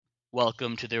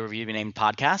Welcome to the Review Be Named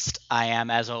podcast. I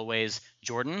am, as always,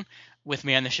 Jordan. With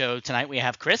me on the show tonight, we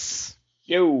have Chris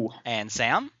Yo. and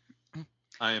Sam.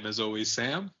 I am, as always,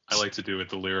 Sam. I like to do it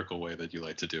the lyrical way that you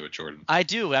like to do it, Jordan. I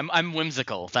do. I'm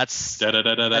whimsical. That's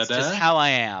Da-da-da-da-da-da. just how I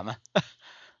am.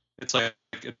 It's like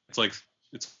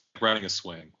riding a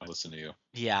swing. I listen to you.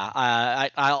 Yeah,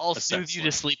 I'll That's soothe you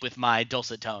to slang. sleep with my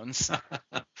dulcet tones.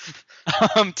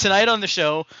 Tonight on the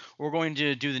show, we're going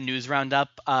to do the news roundup,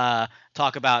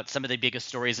 talk about some of the biggest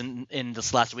stories in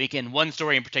this last week, and one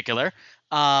story in particular.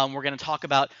 We're going to talk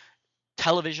about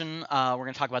television. We're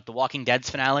going to talk about The Walking Dead's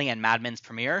finale and Mad Men's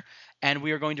premiere, and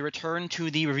we are going to return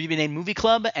to the Review Be Named Movie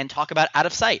Club and talk about Out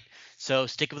of Sight. So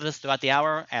stick with us throughout the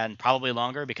hour and probably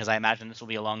longer because I imagine this will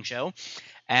be a long show,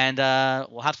 and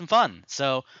we'll have some fun.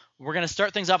 So we're going to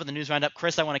start things off with the news roundup.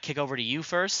 Chris, I want to kick over to you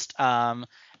first, and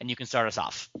you can start us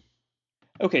off.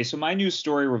 Okay, so my news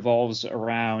story revolves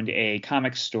around a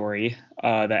comic story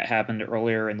that happened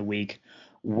earlier in the week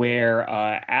where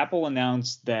Apple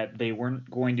announced that they weren't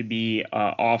going to be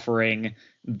offering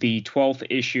the 12th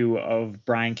issue of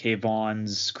Brian K.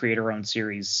 Vaughan's creator-owned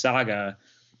series Saga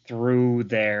through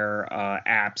their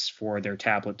apps for their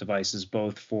tablet devices,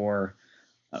 both for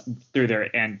their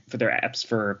apps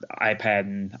for iPad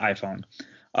and iPhone.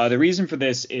 The reason for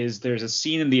this is there's a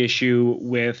scene in the issue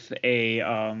with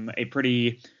a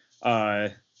pretty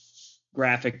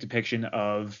graphic depiction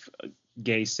of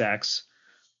gay sex,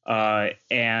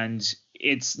 and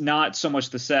it's not so much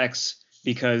the sex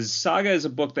because Saga is a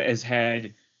book that has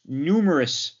had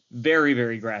numerous very,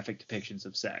 very graphic depictions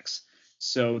of sex.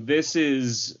 So this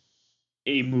is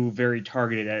a move very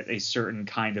targeted at a certain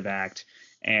kind of act,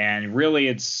 and really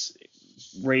it's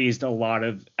raised a lot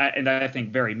of, and I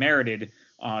think very merited,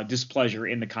 displeasure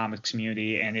in the comics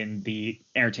community and in the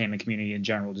entertainment community in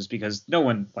general, just because no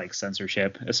one likes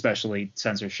censorship, especially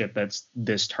censorship that's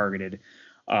this targeted.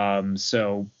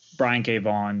 So Brian K.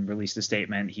 Vaughan released a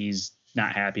statement. He's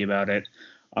not happy about it.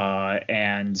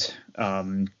 And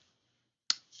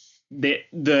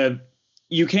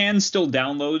you can still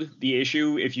download the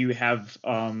issue if you have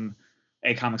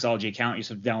a Comixology account. You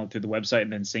just have to download through the website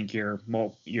and then sync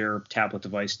your tablet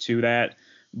device to that.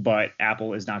 But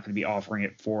Apple is not going to be offering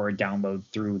it for download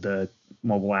through the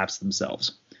mobile apps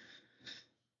themselves.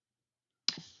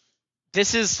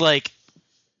 This is like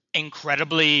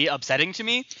incredibly upsetting to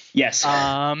me. Yes.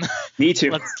 Me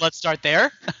too. Let's start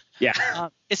there. Yeah.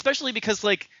 Especially because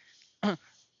like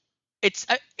it's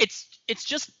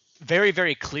just very,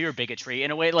 very clear bigotry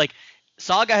in a way. Like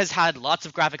Saga has had lots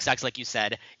of graphic sex, like you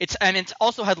said. It's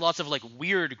also had lots of like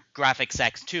weird graphic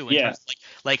sex too. In terms of,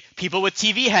 like people with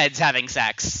TV heads having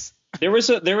sex. There was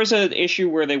an issue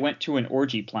where they went to an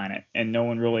orgy planet and no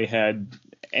one really had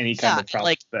any kind of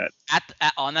problem with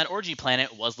that. On that orgy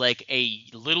planet was like a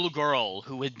little girl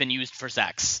who had been used for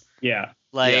sex. Yeah.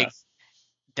 Like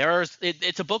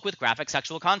it's a book with graphic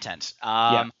sexual content.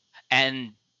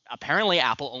 And apparently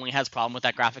Apple only has problem with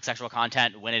that graphic sexual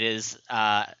content when it is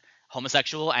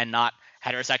homosexual and not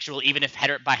heterosexual, even if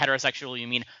by heterosexual you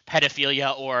mean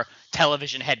pedophilia or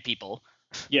television head people.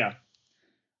 Yeah.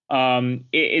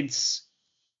 It's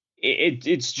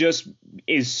just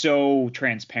is so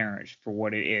transparent for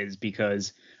what it is,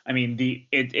 because I mean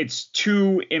it's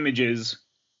two images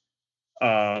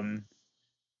in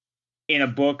a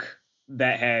book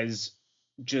that has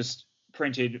just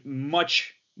printed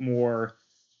much more,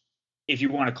 if you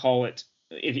want to call it,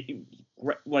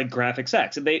 like graphic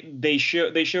sex. They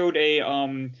showed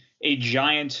a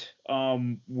giant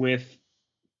with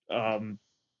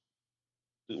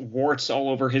warts all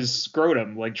over his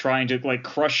scrotum, like trying to like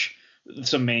crush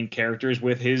some main characters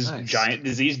with his giant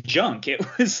diseased junk. It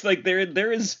was like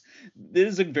this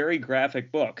is a very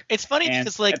graphic book. It's funny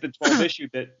because like at the 12th issue,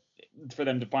 that for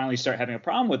them to finally start having a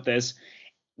problem with this,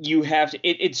 you have to.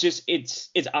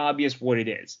 It's obvious what it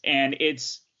is, and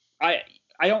I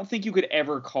don't think you could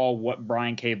ever call what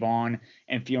Brian K. Vaughan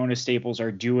and Fiona Staples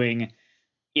are doing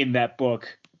in that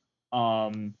book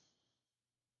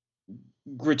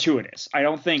gratuitous. I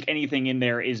don't think anything in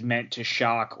there is meant to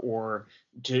shock or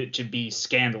to be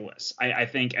scandalous. I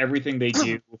think everything they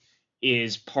do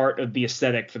is part of the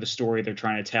aesthetic for the story they're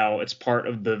trying to tell. It's part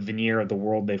of the veneer of the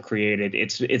world they've created.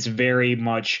 It's very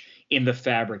much in the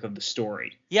fabric of the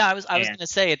story. Yeah, I was going to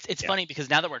say it's funny because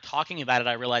now that we're talking about it,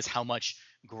 I realize how much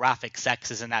graphic sex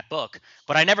is in that book,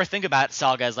 but I never think about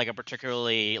Saga as like a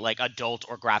particularly like adult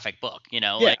or graphic book, you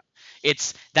know? Like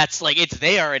it's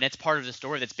there and it's part of the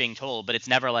story that's being told, but it's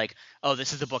never like, oh,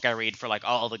 this is the book I read for like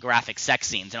all the graphic sex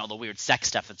scenes and all the weird sex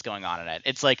stuff that's going on in it.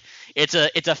 It's like it's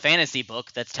a fantasy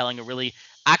book that's telling a really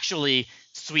actually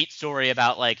sweet story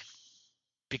about like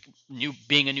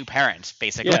being a new parent,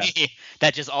 basically,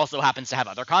 that just also happens to have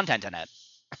other content in it.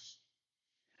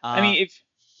 I mean,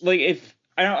 if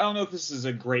I don't know if this is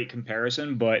a great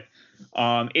comparison, but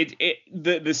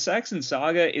the sex in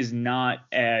Saga is not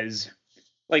as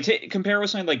like compare with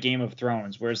something like Game of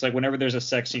Thrones, where it's like whenever there's a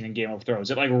sex scene in Game of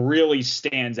Thrones, it like really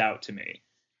stands out to me.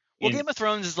 Well, Game of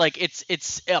Thrones is like it's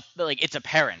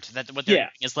apparent that what they're doing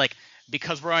is like,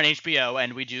 because we're on HBO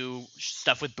and we do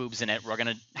stuff with boobs in it, we're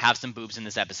gonna have some boobs in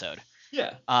this episode.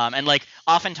 Yeah. And like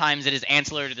oftentimes it is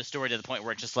ancillary to the story to the point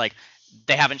where it's just like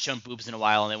they haven't shown boobs in a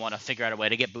while and they want to figure out a way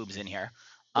to get boobs in here.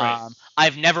 Right.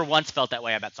 I've never once felt that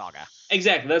way about Saga.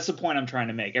 Exactly. That's the point I'm trying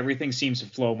to make. Everything seems to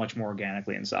flow much more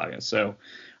organically in Saga. So,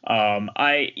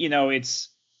 it's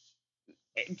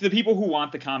the people who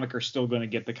want the comic are still going to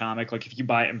get the comic. Like if you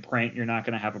buy it in print, you're not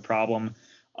going to have a problem.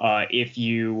 If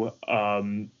you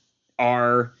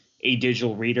are a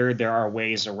digital reader, there are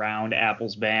ways around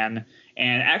Apple's ban.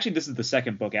 And actually, this is the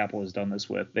second book Apple has done this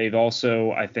with. They've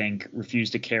also, I think,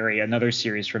 refused to carry another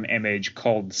series from Image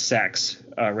called Sex,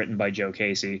 written by Joe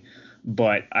Casey.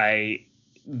 But I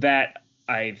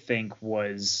think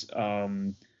was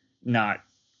not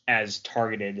as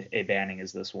targeted a banning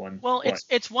as this one. Well,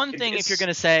 it's one thing if you're going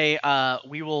to say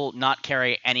we will not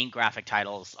carry any graphic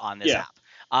titles on this app.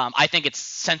 I think it's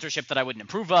censorship that I wouldn't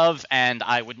approve of, and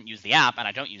I wouldn't use the app, and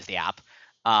I don't use the app.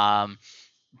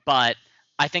 But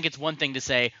I think it's one thing to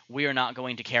say we are not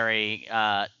going to carry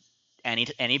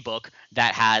any book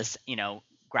that has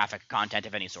graphic content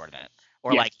of any sort in it,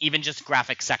 or like even just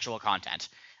graphic sexual content.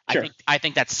 Sure. I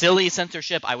think that's silly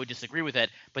censorship. I would disagree with it,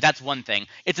 but that's one thing.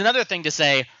 It's another thing to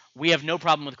say we have no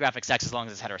problem with graphic sex as long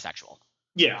as it's heterosexual.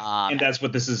 Yeah, and that's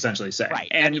what this is essentially saying. Right.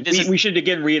 And we should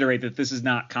again reiterate that this is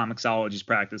not Comixology's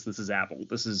practice. This is Apple.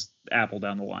 This is Apple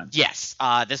down the line. Yes.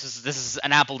 This is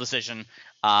an Apple decision.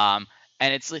 And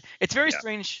it's very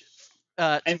strange.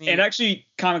 And actually,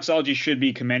 Comixology should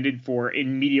be commended for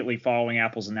immediately following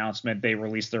Apple's announcement. They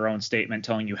released their own statement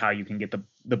telling you how you can get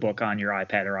the book on your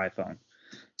iPad or iPhone.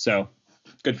 So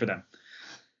good for them.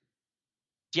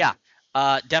 Yeah.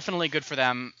 Definitely good for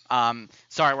them.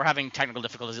 Sorry, we're having technical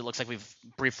difficulties. It looks like we've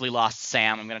briefly lost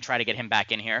Sam. I'm going to try to get him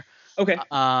back in here. Okay.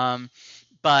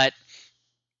 But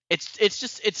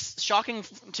it's shocking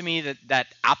to me that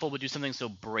Apple would do something so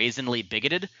brazenly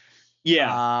bigoted.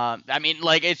 Yeah. I mean,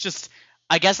 like, it's just,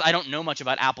 I guess I don't know much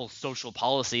about Apple's social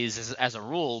policies as a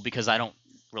rule because I don't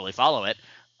really follow it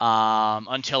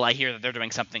until I hear that they're doing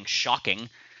something shocking.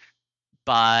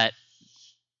 But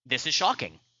this is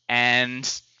shocking.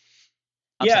 And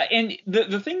and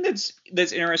the thing that's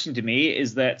interesting to me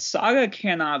is that Saga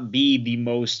cannot be the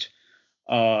most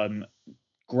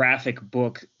graphic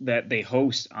book that they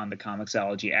host on the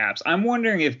Comixology apps. I'm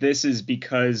wondering if this is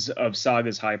because of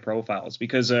Saga's high profiles,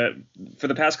 because for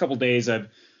the past couple days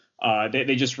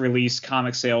they just released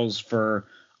comic sales for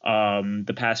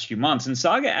the past few months, and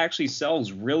Saga actually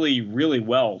sells really, really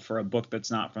well for a book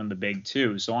that's not from the big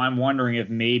two. So I'm wondering if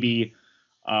maybe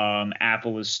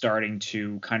Apple is starting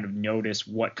to kind of notice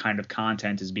what kind of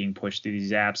content is being pushed through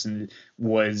these apps, and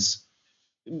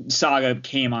Saga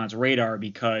came on its radar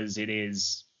because it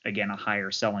is, again, a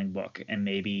higher selling book. And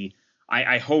maybe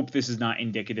I hope this is not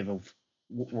indicative of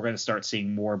we're going to start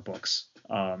seeing more books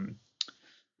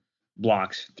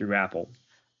blocked through Apple.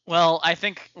 Well, I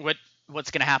think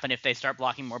what's going to happen if they start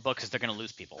blocking more books is they're going to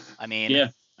lose people. I mean, yeah,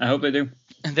 I hope they do.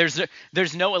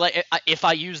 There's no, like, if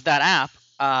I use that app,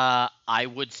 I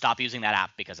would stop using that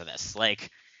app because of this. Like,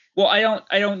 well,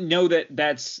 I don't know that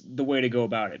that's the way to go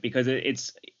about it, because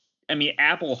it's, I mean,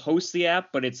 Apple hosts the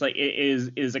app, but it's like it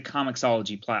is a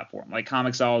Comixology platform. Like,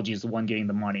 Comixology is the one getting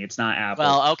the money. It's not Apple.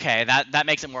 Well, okay, that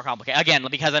makes it more complicated. Again,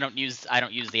 because I don't use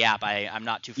the app. I'm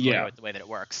not too familiar with the way that it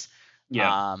works.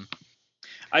 Yeah.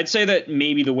 I'd say that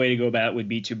maybe the way to go about it would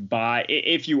be to buy,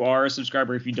 if you are a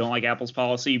subscriber, if you don't like Apple's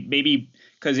policy, maybe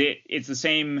because it's the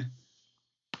same.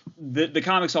 The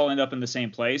comics all end up in the same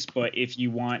place, but if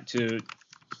you want to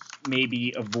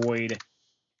maybe avoid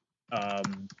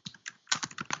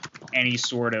any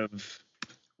sort of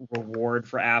reward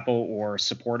for Apple or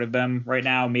support of them right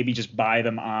now, maybe just buy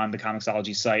them on the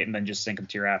Comixology site and then just sync them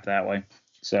to your app that way.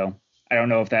 So I don't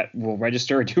know if that will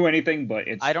register or do anything, but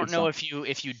I don't know if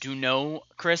you do know,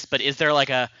 Chris, but is there like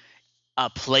a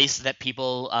place that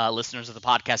people, listeners of the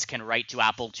podcast, can write to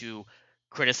Apple to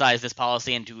criticize this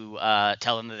policy and to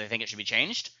tell them that they think it should be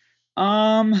changed?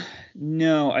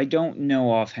 No, I don't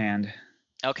know offhand.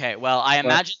 Okay, well, I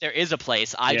imagine there is a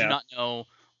place. I do not know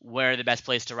where the best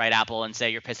place to write Apple and say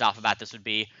you're pissed off about this would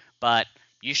be, but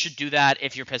you should do that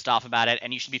if you're pissed off about it,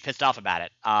 and you should be pissed off about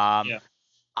it.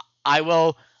 I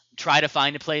will try to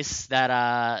find a place that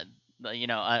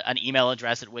an email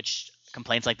address at which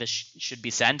complaints like this should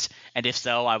be sent, and if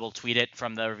so, I will tweet it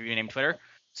from the Review Name Twitter.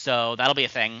 So that'll be a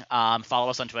thing. Follow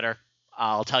us on Twitter.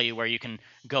 I'll tell you where you can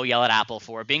go yell at Apple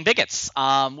for being bigots,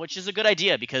 which is a good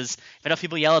idea because if enough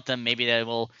people yell at them, maybe they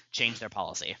will change their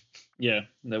policy. Yeah,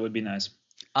 that would be nice.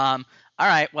 All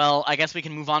right, well, I guess we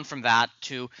can move on from that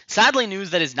to sadly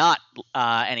news that is not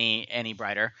any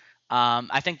brighter.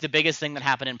 I think the biggest thing that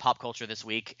happened in pop culture this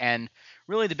week, and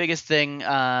really the biggest thing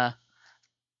that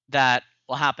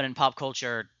will happen in pop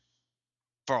culture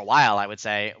for a while, I would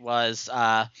say, was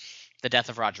the death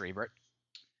of Roger Ebert.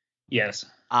 Yes.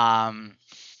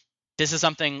 This is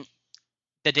something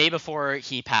the day before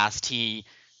he passed, he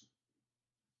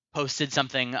posted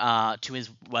something to his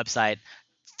website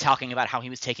talking about how he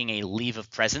was taking a leave of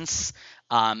presence.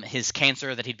 His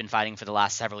cancer that he'd been fighting for the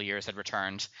last several years had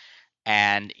returned,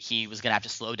 and he was going to have to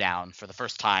slow down for the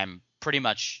first time pretty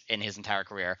much in his entire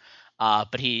career.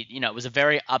 But he, it was a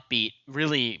very upbeat,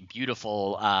 really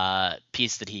beautiful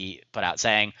piece that he put out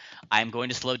saying, I'm going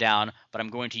to slow down, but I'm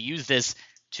going to use this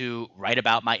to write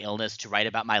about my illness, to write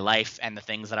about my life and the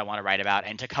things that I want to write about,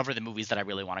 and to cover the movies that I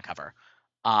really want to cover,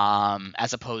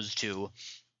 as opposed to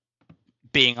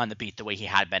being on the beat the way he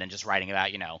had been and just writing about,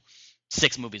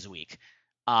 6 movies a week.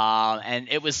 And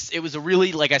it was a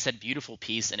really, like I said, beautiful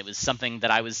piece, and it was something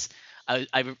that I was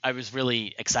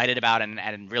really excited about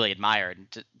and really admired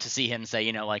to see him say,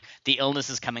 the illness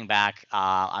is coming back.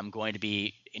 I'm going to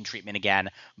be in treatment again,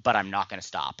 but I'm not going to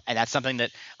stop. And that's something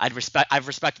that I've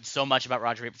respected so much about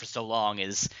Roger Ebert for so long.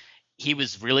 Is he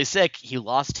was really sick. He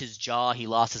lost his jaw. He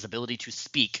lost his ability to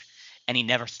speak, and he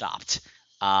never stopped.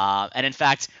 And in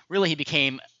fact, really, he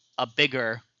became a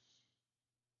bigger.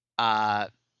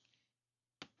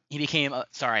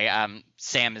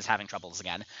 Sam is having troubles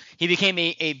again. He became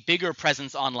a bigger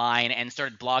presence online and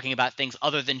started blogging about things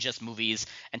other than just movies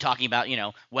and talking about,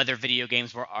 whether video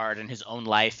games were art and his own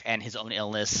life and his own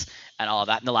illness and all of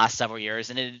that in the last several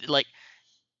years. And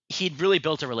he'd really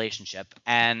built a relationship,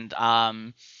 and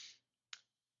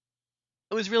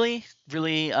it was really,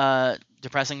 really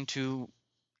depressing to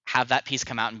have that piece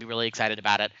come out and be really excited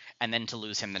about it, and then to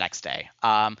lose him the next day.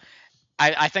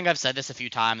 I think I've said this a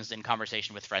few times in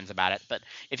conversation with friends about it, but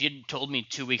if you'd told me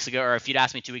 2 weeks ago, or if you'd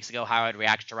asked me 2 weeks ago how I'd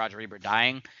react to Roger Ebert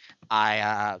dying,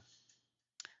 I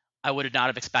would not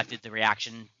have expected the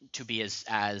reaction to be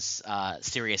as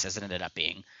serious as it ended up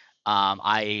being.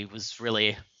 I was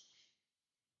really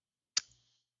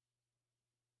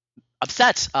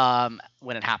upset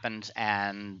when it happened,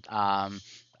 and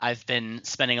I've been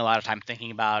spending a lot of time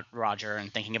thinking about Roger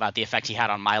and thinking about the effect he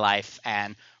had on my life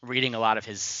and reading a lot of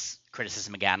his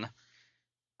criticism again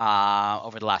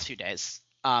over the last few days.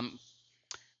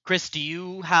 Chris, do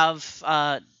you have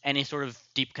any sort of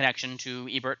deep connection to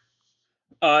Ebert?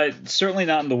 Certainly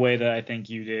not in the way that I think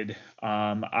you did.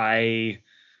 I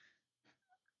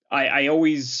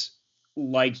always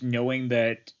liked knowing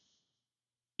that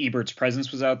Ebert's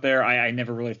presence was out there. I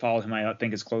never really followed him, I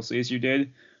think, as closely as you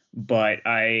did, but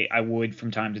I would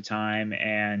from time to time,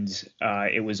 and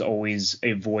it was always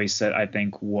a voice that I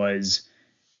think was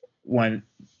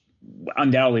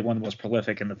undoubtedly one of the most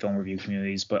prolific in the film review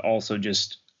communities, but also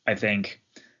just, I think,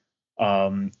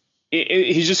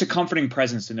 he's just a comforting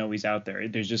presence to know he's out there.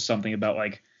 There's just something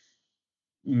about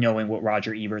knowing what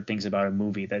Roger Ebert thinks about a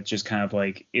movie that just kind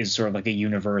of is sort of a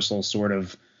universal sort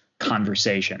of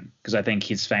conversation, because I think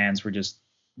his fans were just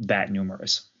that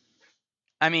numerous.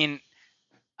 I mean,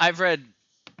 I've read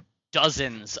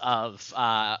dozens of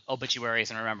obituaries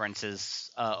and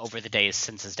remembrances over the days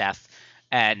since his death,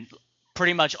 and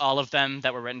pretty much all of them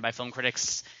that were written by film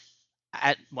critics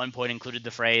at one point included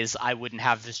the phrase, I wouldn't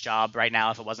have this job right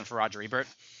now if it wasn't for Roger Ebert.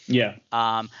 Yeah.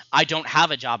 I don't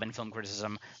have a job in film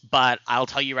criticism, but I'll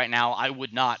tell you right now, I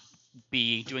would not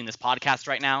be doing this podcast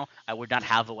right now. I would not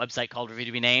have a website called Review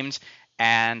to be Named,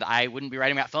 and I wouldn't be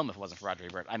writing about film if it wasn't for Roger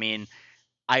Ebert. I mean,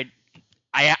 I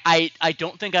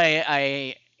don't think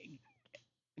I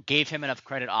gave him enough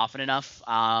credit often enough.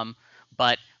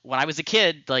 But when I was a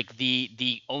kid,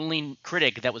 the only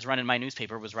critic that was run in my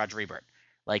newspaper was Roger Ebert.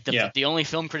 The only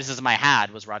film criticism I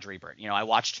had was Roger Ebert. I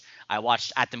watched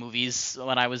At the Movies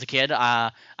when I was a kid.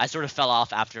 I sort of fell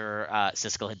off after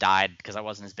Siskel had died because I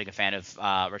wasn't as big a fan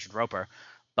of Richard Roeper.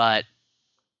 But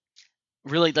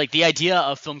really, the idea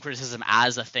of film criticism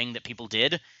as a thing that people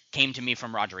did came to me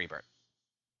from Roger Ebert.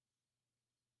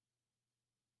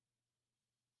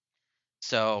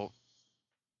 So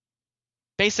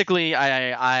basically,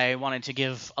 I wanted to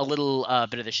give a little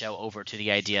bit of the show over to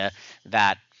the idea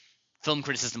that film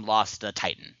criticism lost a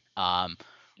titan.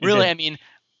 Really, I mean,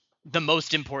 the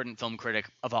most important film critic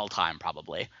of all time,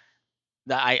 probably.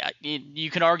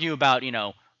 You can argue about,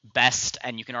 best,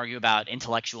 and you can argue about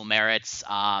intellectual merits.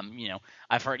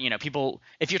 I've heard, people,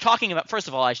 if you're talking about, first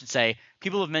of all, I should say,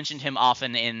 people have mentioned him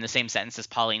often in the same sentence as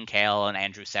Pauline Kael and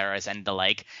Andrew Sarris and the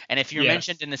like. And if you're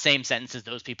mentioned in the same sentence as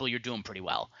those people, you're doing pretty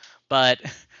well. But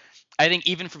I think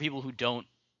even for people who don't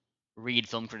read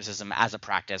film criticism as a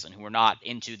practice and who are not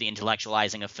into the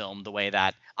intellectualizing of film the way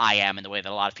that I am and the way that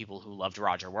a lot of people who loved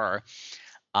Roger were,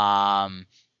 I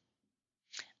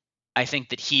think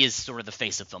that he is sort of the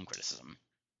face of film criticism.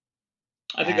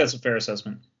 I think that's a fair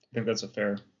assessment. I think that's a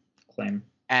fair claim.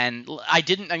 And I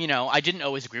didn't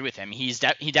always agree with him. He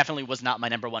definitely was not my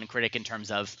number one critic in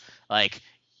terms of like,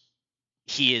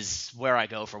 he is where I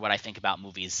go for what I think about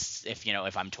movies if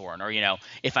I'm torn, or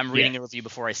if I'm reading a review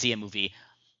before I see a movie.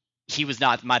 He was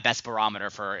not my best barometer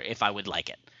for if I would like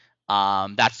it.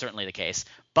 That's certainly the case.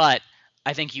 But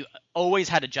I think you always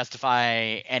had to justify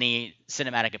any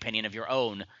cinematic opinion of your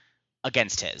own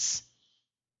against his.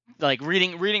 Like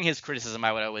reading his criticism,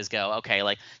 I would always go, okay,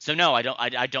 like, so no,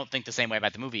 I don't think the same way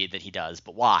about the movie that he does,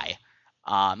 but why?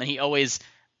 And he always,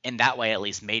 in that way at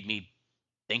least, made me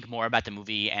think more about the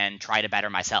movie and try to better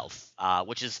myself,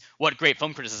 which is what great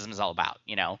film criticism is all about,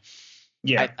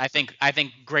 Yeah. I think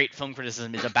great film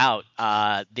criticism is about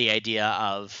the idea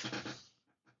of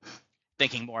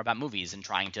thinking more about movies and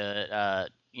trying to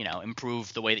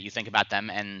improve the way that you think about them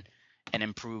and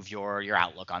improve your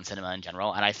outlook on cinema in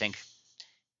general. And I think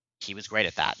he was great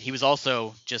at that. He was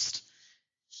also just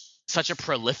such a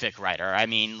prolific writer. I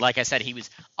mean, like I said, he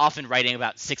was often writing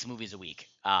about 6 movies a week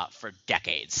for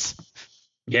decades.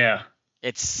 Yeah.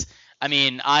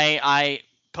 I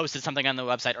posted something on the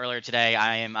website earlier today.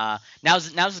 I am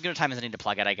now's as good a time as I need to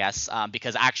plug it, I guess,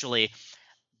 because actually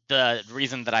the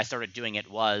reason that I started doing it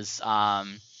was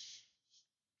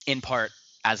in part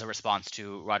as a response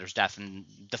to Roger's death and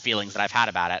the feelings that I've had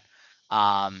about it.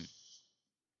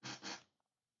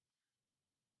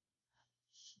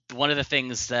 One of the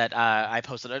things that I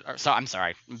posted, so I'm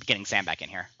sorry, I'm getting Sam back in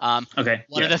here. Okay.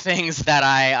 One of the things that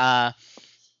I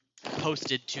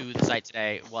posted to the site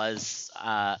today was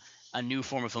a new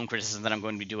form of film criticism that I'm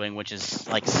going to be doing, which is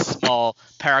like small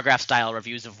paragraph style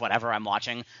reviews of whatever I'm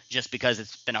watching, just because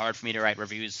it's been hard for me to write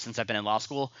reviews since I've been in law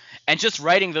school. And just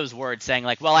writing those words saying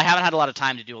like, well, I haven't had a lot of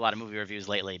time to do a lot of movie reviews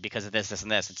lately because of this, this,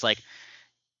 and this. It's like,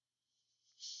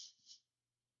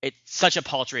 it's such a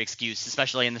paltry excuse,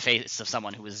 especially in the face of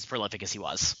someone who was as prolific as he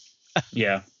was.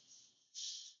 Yeah.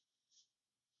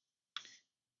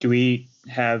 Do we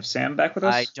have Sam back with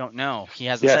us? I don't know. He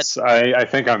hasn't said. Yes, I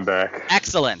think I'm back.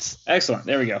 Excellent.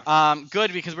 There we go.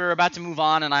 Good, because we were about to move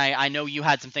on, and I know you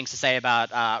had some things to say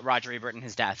about Roger Ebert and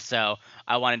his death, so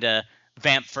I wanted to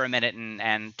vamp for a minute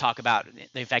and talk about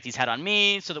the effect he's had on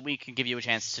me so that we can give you a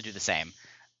chance to do the same.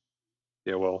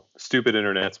 Yeah, well, stupid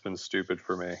internet's been stupid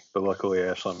for me, but luckily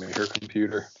Ash lent me her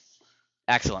computer.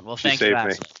 Excellent. Well, She thank you, saved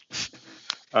me.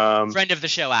 Ashley. Friend of the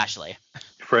show, Ashley.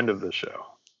 Friend of the show.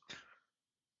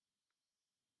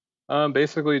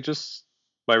 Basically, just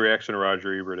my reaction to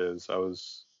Roger Ebert is I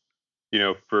was,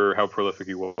 for how prolific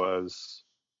he was,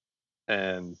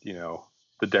 and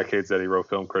the decades that he wrote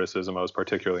film criticism, I was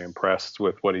particularly impressed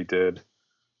with what he did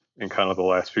in kind of the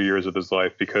last few years of his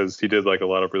life, because he did like a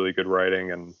lot of really good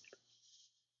writing, and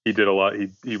he did a lot.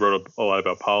 He wrote a lot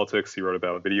about politics. He wrote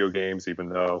about video games, even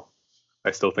though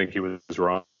I still think he was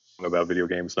wrong about video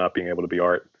games not being able to be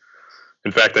art.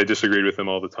 In fact, I disagreed with him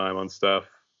all the time on stuff.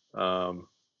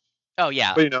 Oh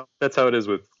yeah. But that's how it is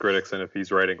with critics, and if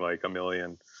he's writing like a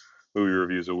million movie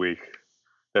reviews a week,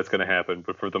 that's going to happen.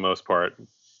 But for the most part,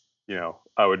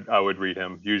 I would read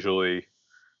him usually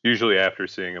after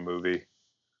seeing a movie,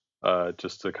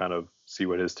 just to kind of see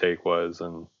what his take was,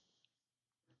 and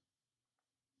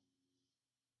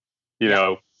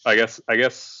I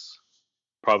guess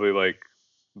probably like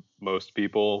most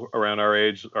people around our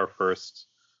age, our first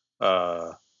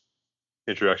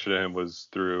introduction to him was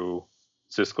through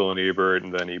Siskel and Ebert,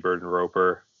 and then Ebert and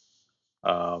Roper.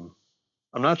 I'm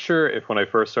not sure if when I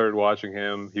first started watching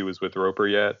him, he was with Roper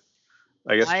yet.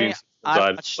 I guess Gene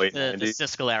I watched the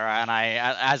Siskel era, and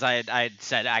as I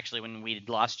said actually when we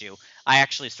lost you, I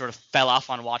actually sort of fell off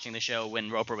on watching the show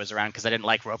when Roper was around because I didn't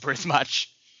like Roper as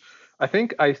much.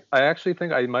 I actually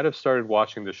think I might have started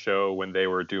watching the show when they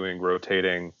were doing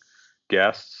rotating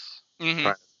guests,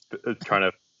 trying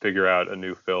to figure out a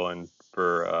new fill-in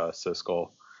for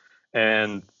Siskel.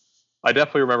 And I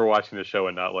definitely remember watching the show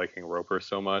and not liking Roper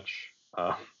so much.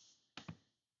 I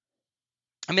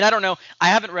mean, I don't know. I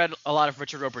haven't read a lot of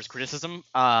Richard Roper's criticism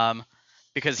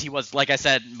because he was, like I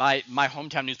said, my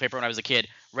hometown newspaper when I was a kid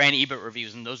ran Ebert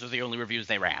reviews, and those were the only reviews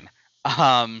they ran.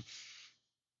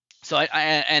 So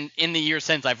and in the years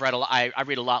since, I've read I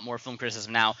read a lot more film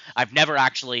criticism now. I've never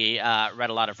actually read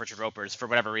a lot of Richard Roeper's for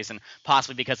whatever reason,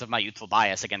 possibly because of my youthful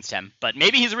bias against him. But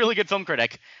maybe he's a really good film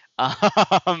critic,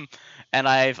 and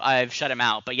I've shut him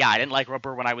out. But yeah, I didn't like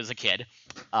Roeper when I was a kid,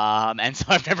 and so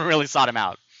I've never really sought him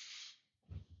out.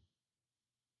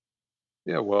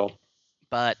 Yeah, well,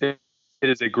 But it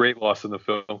is a great loss in the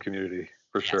film community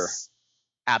for sure.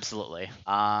 Absolutely.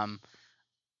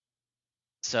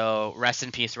 So rest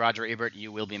in peace, Roger Ebert.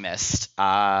 You will be missed.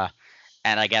 And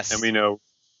I guess. And we know.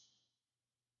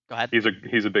 Go ahead. He's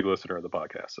a big listener of the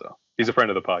podcast, so he's a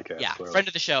friend of the podcast. Yeah, clearly. Friend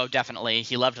of the show, definitely.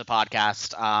 He loved the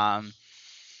podcast.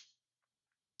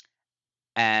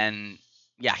 And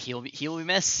yeah, he'll be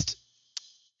missed.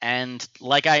 And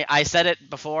like I said it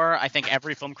before, I think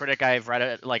every film critic I've read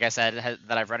it, like I said,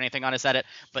 that I've read anything on has said it.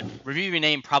 But Review Your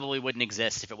Name probably wouldn't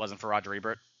exist if it wasn't for Roger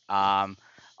Ebert.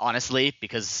 Honestly,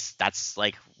 because that's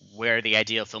like where the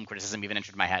idea of film criticism even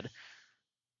entered my head.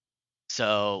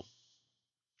 So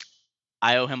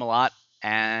I owe him a lot,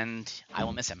 and I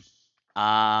will miss him.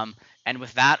 And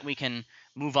with that, we can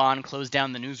move on, close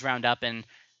down the news roundup, and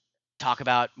talk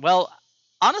about, well,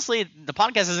 honestly, the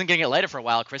podcast isn't going to get lighter for a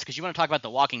while, Chris, because you want to talk about The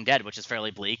Walking Dead, which is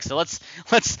fairly bleak. So let's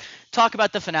talk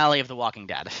about the finale of The Walking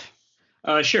Dead.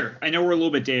 Sure. I know we're a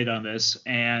little bit dated on this,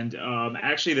 and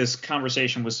actually this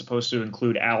conversation was supposed to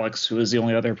include Alex, who is the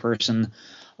only other person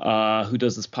who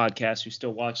does this podcast who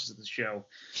still watches the show.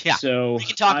 Yeah, so we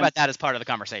can talk about that as part of the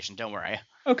conversation. Don't worry.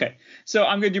 Okay. So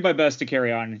I'm going to do my best to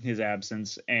carry on in his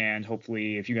absence, and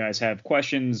hopefully if you guys have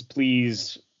questions,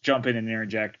 please jump in and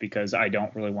interject, because I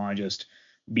don't really want to just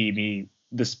be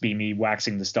me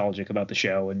waxing nostalgic about the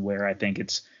show and where I think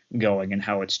it's going and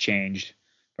how it's changed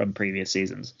from previous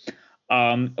seasons.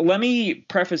 Let me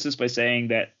preface this by saying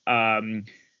that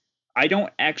I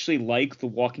don't actually like the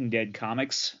Walking Dead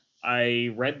comics.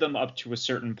 I read them up to a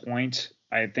certain point.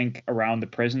 I think around the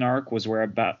prison arc was where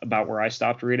about where I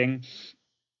stopped reading.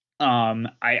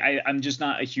 I'm just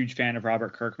not a huge fan of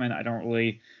Robert Kirkman. I don't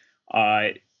really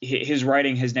his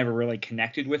writing has never really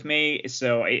connected with me,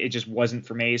 so it just wasn't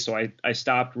for me. So I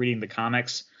stopped reading the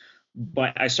comics.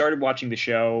 But I started watching the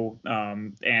show,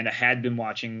 and I had been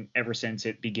watching ever since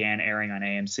it began airing on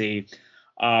AMC.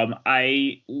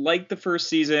 I liked the first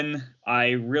season.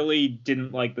 I really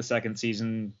didn't like the second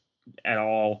season at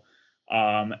all.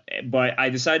 But I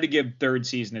decided to give third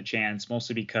season a chance,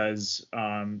 mostly because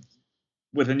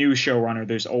with a new showrunner,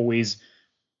 there's always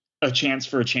a chance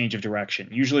for a change of direction.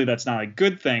 Usually that's not a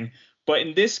good thing. But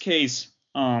in this case,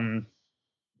 the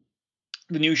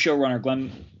new showrunner,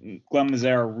 Glenn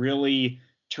Mazzara, really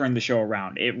turned the show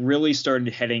around. It really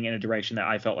started heading in a direction that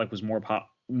I felt like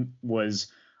was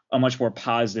a much more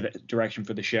positive direction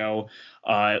for the show.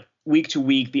 Week to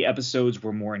week, the episodes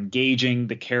were more engaging,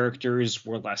 the characters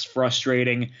were less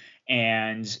frustrating,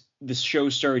 and the show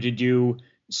started to do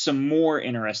some more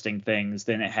interesting things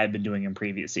than it had been doing in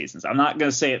previous seasons. I'm not going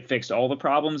to say it fixed all the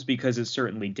problems, because it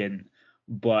certainly didn't.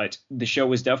 But the show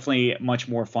was definitely much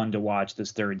more fun to watch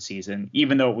this third season,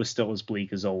 even though it was still as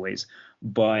bleak as always.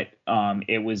 But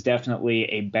it was definitely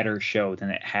a better show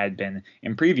than it had been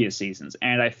in previous seasons.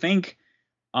 And I think,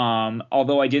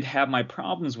 although I did have my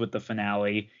problems with the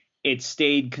finale, it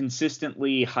stayed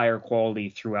consistently higher quality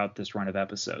throughout this run of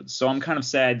episodes. So I'm kind of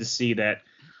sad to see that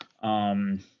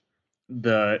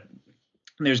there's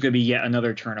going to be yet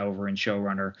another turnover in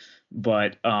showrunner.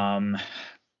 But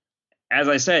as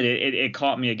I said, it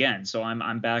caught me again, so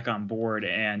I'm back on board,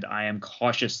 and I am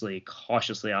cautiously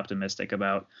optimistic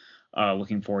about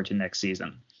looking forward to next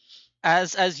season.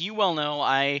 As you well know,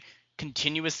 I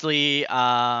continuously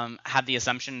have the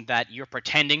assumption that you're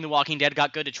pretending The Walking Dead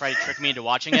got good to try to trick me into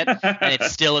watching it, and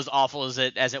it's still as awful as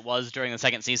it was during the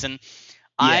second season.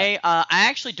 Yeah. I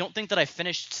actually don't think that I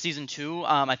finished season 2.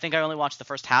 I think I only watched the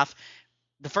first half.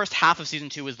 The first half of season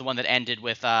 2 was the one that ended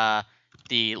with the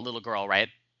little girl, right?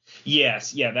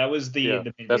 Yes, yeah, that was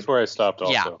the that's where I stopped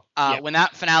also. Yeah. When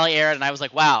that finale aired, and I was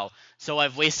like, wow, so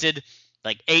I've wasted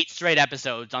like 8 straight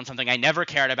episodes on something I never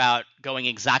cared about going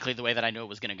exactly the way that I knew it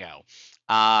was going to go.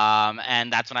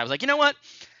 And that's when I was like, you know what?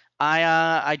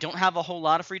 I don't have a whole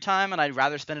lot of free time, and I'd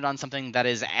rather spend it on something that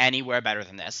is anywhere better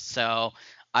than this. So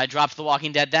I dropped The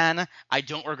Walking Dead then. I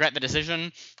don't regret the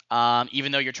decision,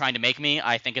 even though you're trying to make me.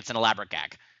 I think it's an elaborate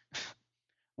gag.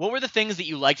 What were the things that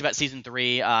you liked about season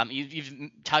 3?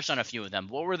 You've touched on a few of them.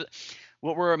 What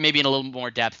were maybe in a little more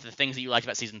depth the things that you liked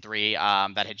about season 3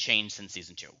 that had changed since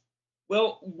season 2?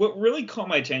 Well, what really caught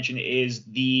my attention is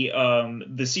the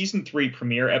season 3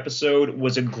 premiere episode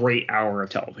was a great hour of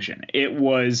television. It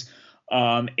was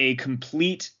a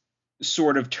complete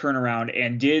sort of turnaround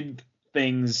and did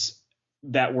things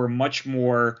that were much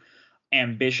more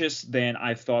ambitious than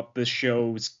I thought the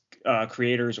show's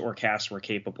creators or cast were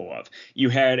capable of. You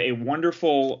had a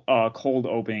wonderful cold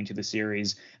opening to the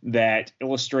series that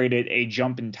illustrated a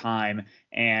jump in time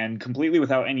and completely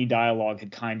without any dialogue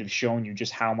had kind of shown you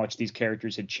just how much these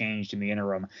characters had changed in the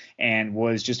interim, and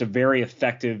was just a very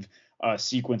effective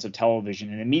sequence of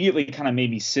television, and immediately kind of made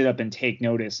me sit up and take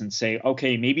notice and say,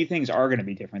 okay, maybe things are going to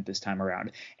be different this time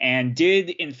around, and did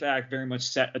in fact very much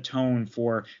set a tone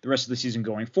for the rest of the season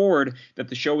going forward, that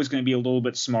the show was going to be a little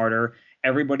bit smarter.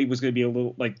 Everybody was going to be a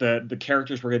little like the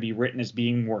characters were going to be written as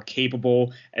being more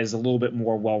capable, as a little bit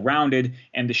more well-rounded,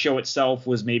 and the show itself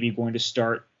was maybe going to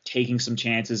start taking some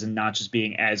chances and not just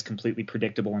being as completely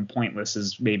predictable and pointless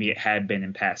as maybe it had been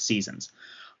in past seasons.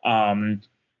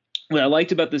 What I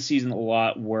liked about this season a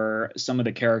lot were some of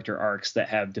the character arcs that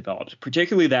have developed,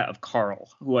 particularly that of Carl,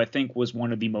 who I think was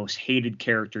one of the most hated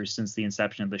characters since the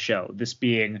inception of the show, this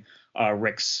being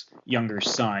Rick's younger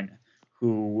son,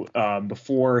 who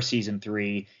before season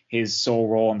 3, his sole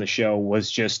role on the show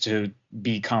was just to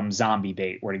become zombie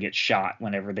bait or to get shot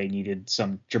whenever they needed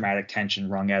some dramatic tension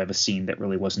wrung out of a scene that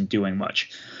really wasn't doing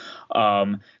much.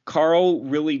 Carl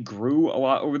really grew a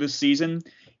lot over this season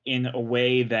in a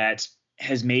way that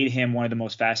has made him one of the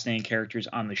most fascinating characters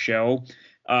on the show.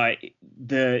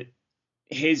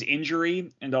 His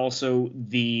injury and also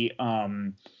the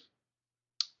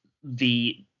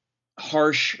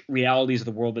harsh realities of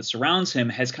the world that surrounds him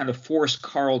has kind of forced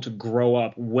Carl to grow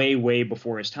up way, way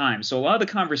before his time. So a lot of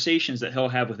the conversations that he'll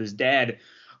have with his dad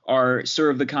are sort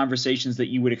of the conversations that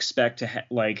you would expect to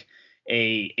like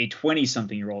a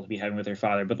 20-something-year-old to be having with their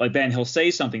father. But like then he'll say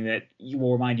something that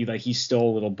will remind you like he's still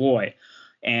a little boy.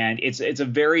 And it's a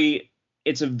very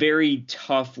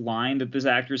tough line that this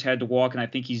actor's had to walk, and I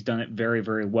think he's done it very,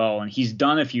 very well. And he's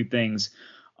done a few things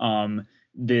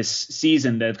this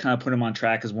season that have kind of put him on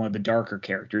track as one of the darker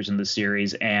characters in the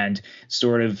series, and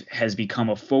sort of has become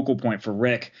a focal point for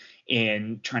Rick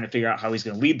in trying to figure out how he's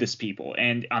going to lead this people.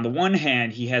 And on the one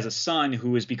hand, he has a son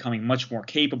who is becoming much more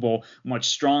capable, much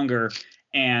stronger,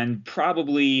 and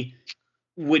probably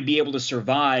would be able to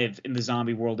survive in the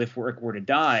zombie world if Rick were to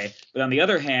die. But on the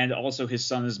other hand, also his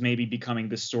son is maybe becoming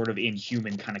this sort of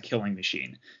inhuman kind of killing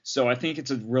machine. So I think it's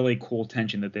a really cool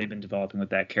tension that they've been developing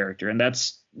with that character. And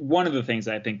that's one of the things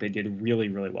that I think they did really,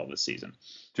 really well this season.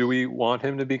 Do we want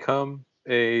him to become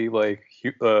a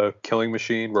killing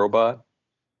machine robot?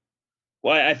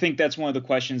 Well, I think that's one of the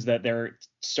questions that they're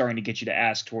starting to get you to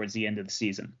ask towards the end of the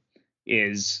season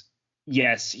is,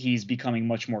 yes, he's becoming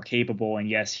much more capable, and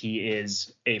yes, he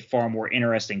is a far more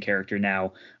interesting character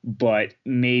now, but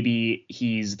maybe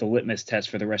he's the litmus test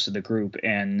for the rest of the group,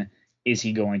 and is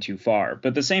he going too far? But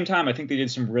at the same time, I think they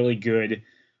did some really good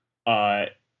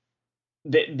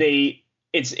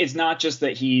it's not just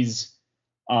that he's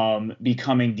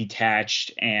becoming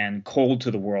detached and cold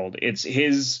to the world. It's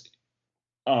his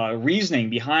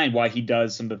reasoning behind why he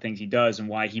does some of the things he does and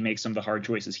why he makes some of the hard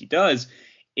choices he does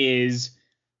is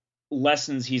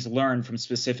lessons he's learned from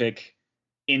specific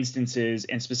instances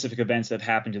and specific events that have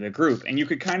happened to the group. And you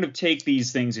could kind of take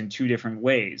these things in two different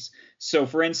ways. So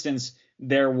for instance,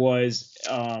 there was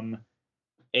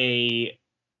a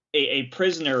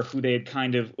prisoner who they had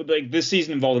kind of like, this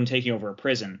season involved him taking over a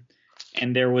prison.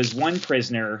 And there was one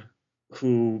prisoner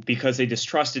who, because they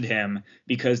distrusted him,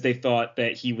 because they thought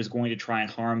that he was going to try and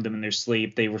harm them in their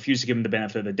sleep, they refused to give him the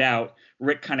benefit of the doubt.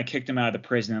 Rick kind of kicked him out of the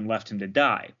prison and left him to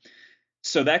die.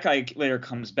 So that guy later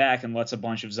comes back and lets a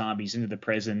bunch of zombies into the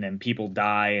prison, and people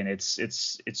die, and it's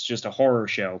just a horror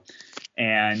show.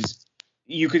 And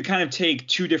you could kind of take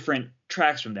two different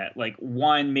tracks from that. Like,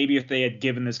 one, maybe if they had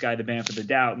given this guy the benefit of the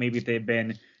doubt, maybe if they had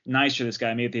been nice to this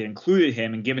guy, maybe if they had included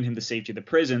him and given him the safety of the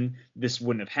prison, this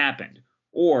wouldn't have happened.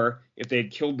 Or if they had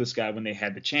killed this guy when they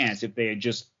had the chance, if they had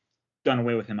just done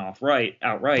away with him outright,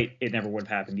 it never would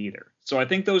have happened either. So I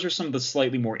think those are some of the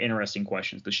slightly more interesting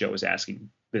questions the show is asking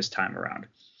this time around.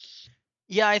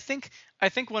 Yeah, I think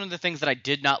one of the things that I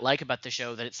did not like about the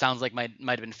show that it sounds like might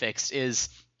have been fixed is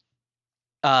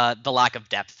the lack of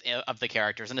depth of the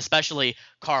characters, and especially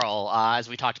Carl. As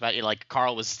we talked about, like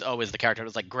Carl was always the character that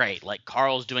was like, great, like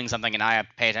Carl's doing something and I have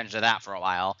to pay attention to that for a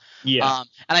while. Yeah.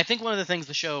 And I think one of the things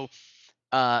the show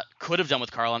could have done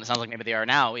with Carl, and it sounds like maybe they are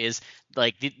now, is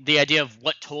like the idea of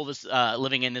what Toll is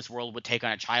living in this world would take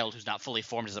on a child who's not fully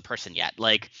formed as a person yet.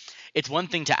 Like, it's one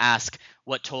thing to ask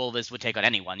what toll this would take on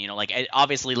anyone. You know, like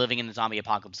obviously living in the zombie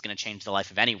apocalypse is going to change the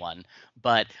life of anyone,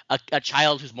 but a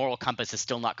child whose moral compass is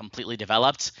still not completely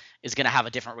developed is going to have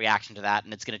a different reaction to that,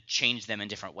 and it's going to change them in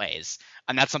different ways.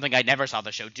 And that's something I never saw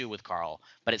the show do with Carl,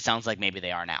 but it sounds like maybe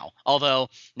they are now. Although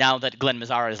now that Glenn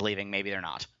Mazzara is leaving, maybe they're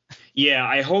not. Yeah,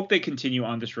 I hope they continue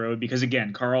on this road because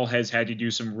again, Carl has had to do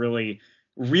some really,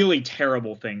 really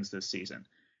terrible things this season,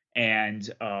 and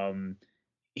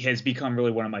has become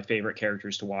really one of my favorite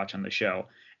characters to watch on the show.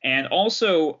 And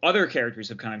also, other characters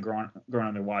have kind of grown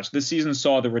on their watch. This season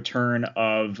saw the return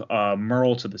of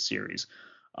Merle to the series,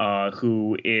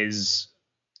 who is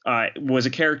was a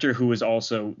character who was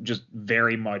also just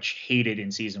very much hated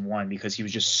in season one because he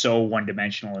was just so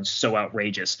one-dimensional and so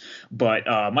outrageous. But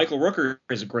Michael Rooker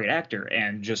is a great actor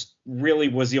and just really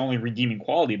was the only redeeming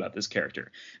quality about this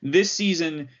character. This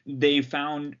season, they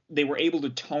were able to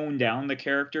tone down the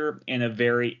character in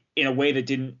a way that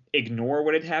didn't ignore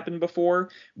what had happened before,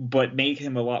 but make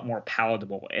him a lot more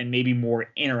palatable and maybe more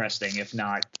interesting, if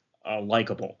not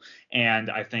likable.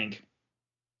 And I think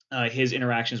his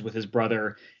interactions with his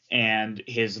brother and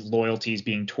his loyalties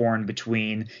being torn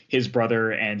between his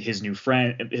brother and his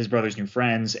brother's new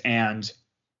friends, and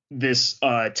this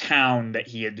town that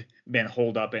he had been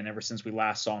holed up in ever since we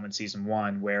last saw him in season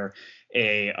one, where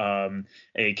a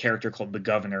character called the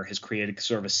Governor has created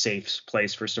sort of a safe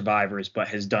place for survivors, but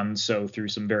has done so through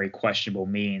some very questionable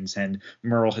means. And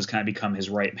Merle has kind of become his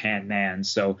right-hand man.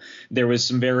 So there was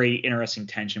some very interesting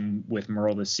tension with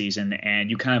Merle this season, and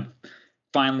you kind of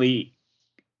finally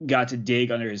got to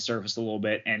dig under his surface a little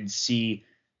bit and see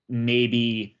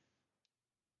maybe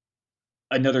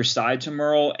another side to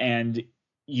Merle, and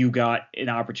you got an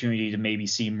opportunity to maybe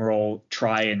see Merle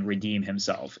try and redeem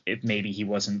himself if maybe he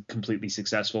wasn't completely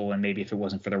successful and maybe if it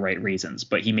wasn't for the right reasons,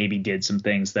 but he maybe did some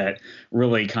things that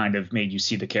really kind of made you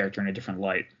see the character in a different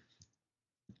light.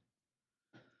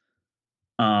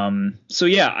 So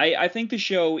yeah, I think the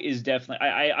show is definitely,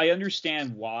 I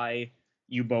understand why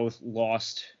you both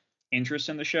lost interest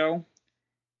in the show,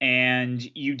 and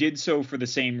you did so for the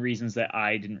same reasons that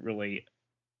I didn't really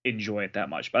enjoy it that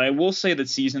much. But I will say that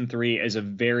season 3 is a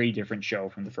very different show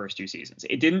from the first two seasons.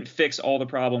 It didn't fix all the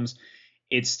problems.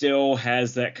 It still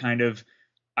has that kind of,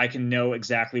 I can know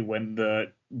exactly when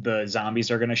the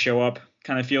zombies are going to show up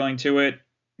kind of feeling to it.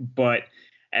 But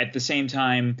at the same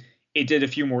time, it did a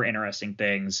few more interesting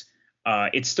things.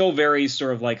 It's still very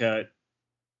sort of like a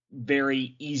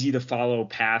very easy to follow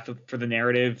path for the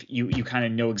narrative. You kind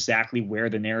of know exactly where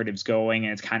the narrative's going,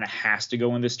 and it kind of has to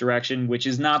go in this direction, which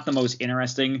is not the most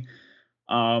interesting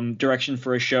direction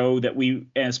for a show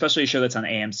and especially a show that's on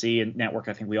AMC and network.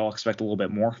 I think we all expect a little bit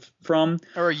more from,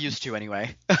 or are used to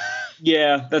anyway.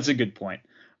 Yeah, that's a good point.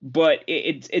 But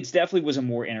it's definitely was a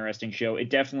more interesting show. It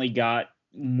definitely got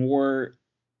more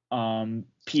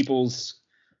people's.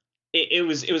 It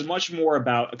was much more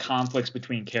about conflicts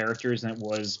between characters than it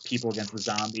was people against the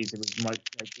zombies. It was much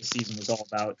like the season was all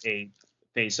about a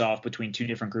face-off between two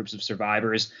different groups of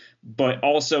survivors. But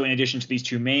also, in addition to these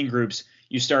two main groups,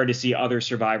 you started to see other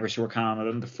survivors who were kind of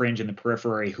on the fringe and the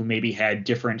periphery, who maybe had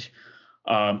different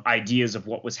ideas of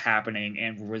what was happening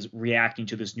and was reacting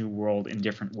to this new world in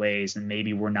different ways, and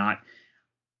maybe were not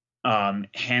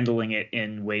handling it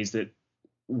in ways that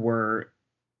were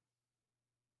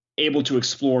able to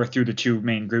explore through the two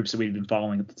main groups that we've been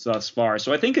following thus far.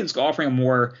 So I think it's offering a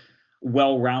more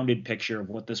well-rounded picture of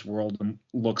what this world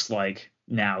looks like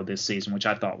now this season, which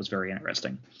I thought was very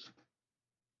interesting.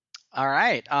 All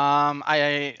right. I'm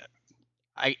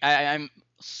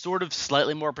sort of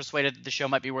slightly more persuaded that the show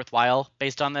might be worthwhile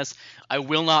based on this. I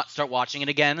will not start watching it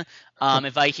again.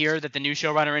 If I hear that the new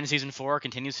showrunner in season 4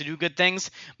 continues to do good things,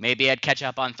 maybe I'd catch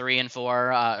up on 3 and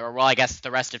 4, or well, I guess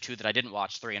the rest of 2 that I didn't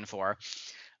watch, 3 and 4.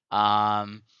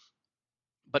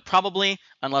 But probably,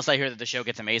 unless I hear that the show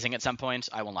gets amazing at some point,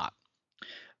 I will not.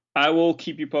 I will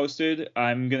keep you posted.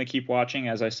 I'm going to keep watching.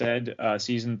 As I said,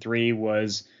 season 3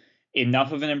 was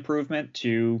enough of an improvement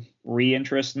to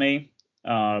re-interest me.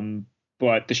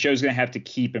 But the show's going to have to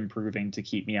keep improving to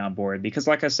keep me on board. Because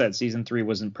like I said, season 3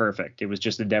 wasn't perfect. It was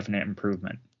just a definite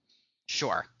improvement.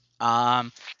 Sure.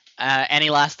 Any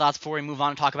last thoughts before we move on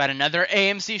and talk about another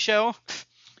AMC show?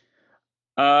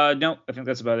 No, I think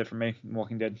that's about it for me.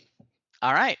 Walking Dead.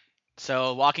 All right.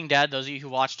 So Walking Dead, those of you who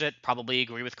watched it probably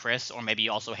agree with Chris, or maybe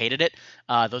you also hated it.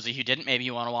 Those of you who didn't, maybe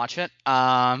you want to watch it.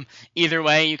 Either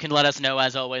way, you can let us know,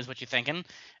 as always, what you're thinking.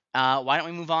 Why don't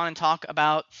we move on and talk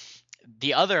about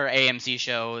the other AMC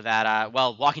show that,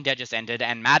 Walking Dead just ended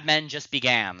and Mad Men just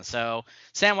began. So,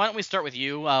 Sam, why don't we start with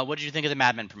you? What did you think of the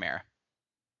Mad Men premiere?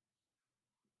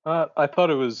 I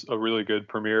thought it was a really good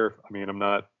premiere. I mean, I'm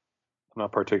not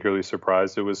particularly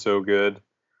surprised it was so good.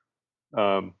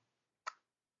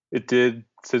 It did,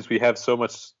 since we have so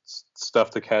much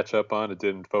stuff to catch up on, it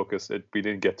didn't focus. We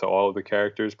didn't get to all of the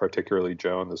characters, particularly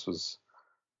Joan. This was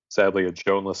sadly a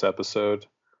Joan-less episode.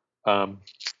 And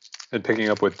picking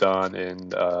up with Don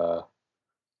in I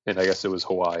guess it was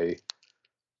Hawaii.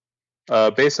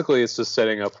 Basically, it's just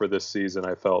setting up for this season.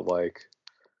 I felt like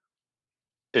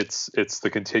it's the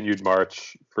continued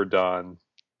march for Don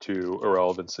to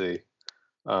irrelevancy.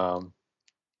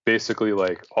 Basically,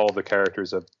 like all the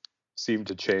characters have seemed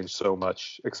to change so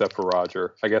much, except for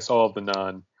Roger. I guess all of the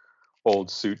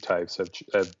non-old suit types have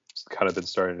kind of been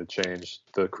starting to change.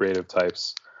 The creative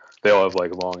types, they all have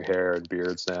like long hair and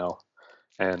beards now,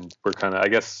 and we're kind of. I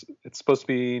guess it's supposed to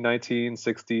be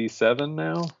 1967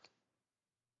 now.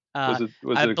 Was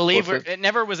I it believe explicit? it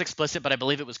never was explicit, but I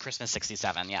believe it was Christmas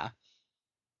 '67. Yeah.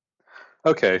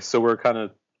 Okay, so we're kind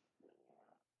of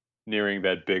nearing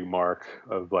that big mark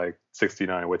of like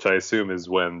 69, which I assume is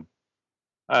when.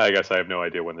 I guess I have no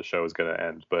idea when the show is going to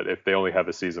end, but if they only have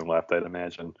a season left, I'd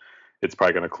imagine it's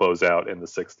probably going to close out in the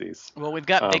 60s. Well, we've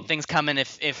got big things coming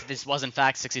if this was in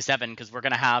fact 67, because we're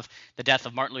going to have the death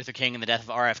of Martin Luther King and the death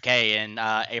of RFK in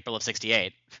April of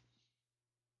 '68.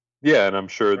 Yeah, and I'm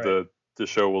sure Right. the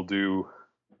show will do.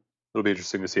 It'll be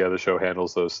interesting to see how the show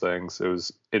handles those things. It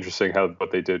was interesting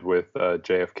what they did with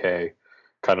JFK,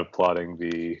 kind of plotting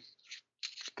the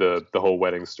whole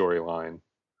wedding storyline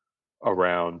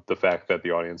around the fact that the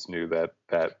audience knew that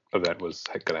that event was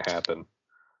going to happen.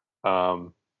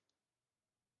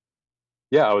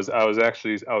 Yeah, I was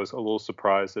a little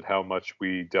surprised at how much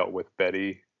we dealt with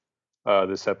Betty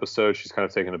this episode. She's kind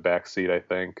of taken a back seat, I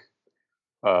think.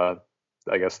 I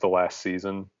guess the last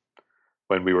season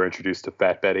when we were introduced to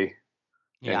Fat Betty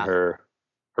in Yeah. her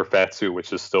fat suit,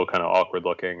 which is still kind of awkward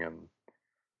looking, and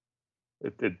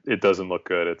it doesn't look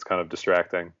good. It's kind of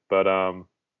distracting. But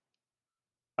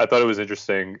I thought it was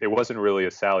interesting. It wasn't really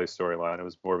a Sally storyline. It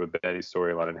was more of a Betty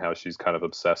storyline, and how she's kind of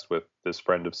obsessed with this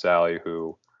friend of Sally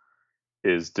who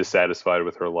is dissatisfied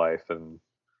with her life, and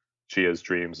she has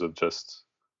dreams of just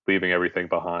leaving everything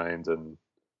behind and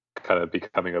kind of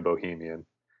becoming a bohemian.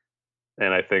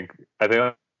 And I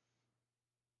thought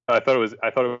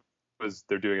it was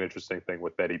they're doing an interesting thing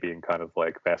with Betty being kind of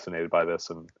like fascinated by this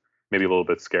and maybe a little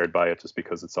bit scared by it just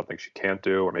because it's something she can't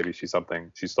do, or maybe she's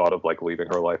thought of like leaving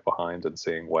her life behind and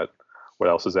seeing what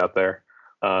else is out there.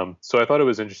 So I thought it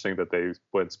was interesting that they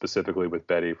went specifically with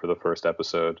Betty for the first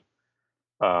episode.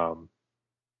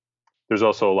 There's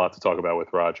also a lot to talk about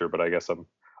with Roger, but I guess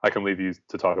I can leave you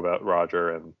to talk about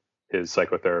Roger and his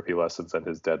psychotherapy lessons and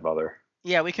his dead mother.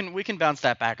 Yeah, we can bounce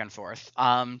that back and forth.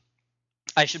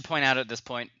 I should point out at this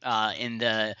point in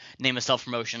the name of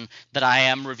self-promotion that I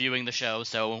am reviewing the show,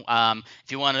 so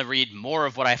if you want to read more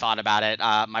of what I thought about it,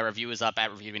 my review is up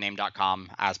at reviewingname.com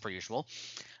as per usual.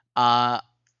 I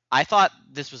thought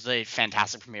this was a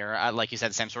fantastic premiere. Like you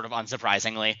said, Sam, sort of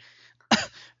unsurprisingly.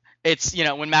 It's,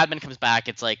 when Mad Men comes back,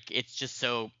 it's like, it's just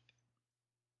so...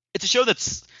 It's a show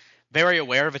that's very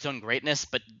aware of its own greatness,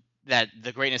 but that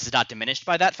the greatness is not diminished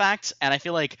by that fact. And I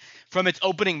feel like from its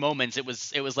opening moments, it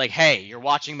was like, hey, you're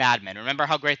watching Mad Men. Remember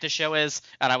how great this show is?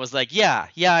 And I was like, yeah,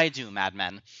 I do, Mad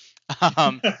Men.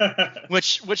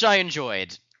 Which I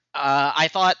enjoyed. I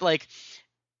thought, like,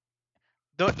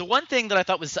 the one thing that I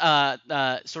thought was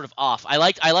sort of off. I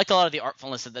liked a lot of the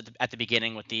artfulness at the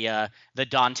beginning with the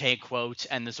Dante quote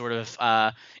and the sort of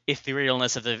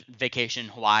etherealness of the vacation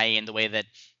in Hawaii and the way that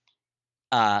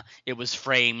it was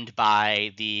framed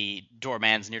by the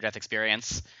doorman's near-death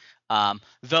experience.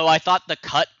 Though I thought the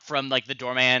cut from like the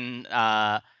doorman,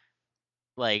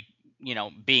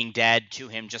 being dead to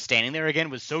him just standing there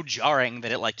again was so jarring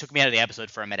that it like took me out of the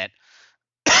episode for a minute.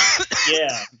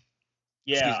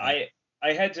 Yeah.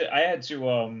 I had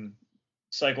to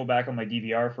cycle back on my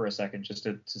DVR for a second just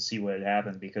to see what had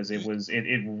happened, because it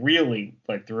really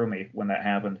like threw me when that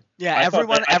happened. Yeah,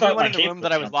 everyone in the room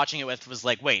that I was watching it with was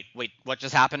like, wait, what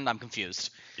just happened? I'm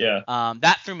confused. Yeah.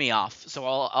 That threw me off. So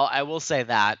I will say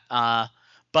that.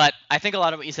 But I think a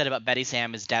lot of what you said about Betty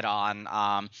Sam is dead on.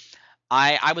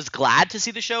 I was glad to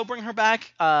see the show bring her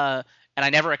back. And I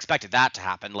never expected that to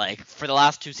happen. Like, for the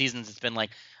last 2 seasons, it's been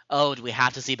like, oh, do we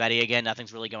have to see Betty again?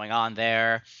 Nothing's really going on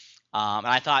there. And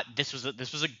I thought this was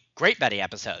a great Betty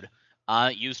episode.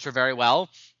 Used her very well.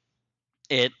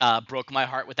 It broke my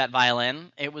heart with that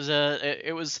violin. It was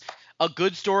a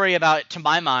good story about, to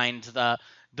my mind,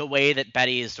 the way that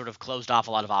Betty has sort of closed off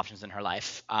a lot of options in her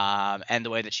life, and the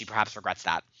way that she perhaps regrets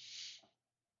that.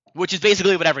 Which is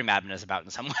basically what every Mad Men is about in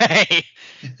some way,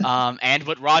 and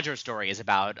what Roger's story is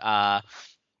about.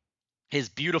 His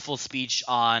beautiful speech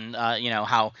on,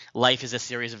 how life is a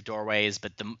series of doorways,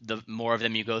 but the more of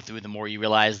them you go through, the more you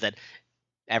realize that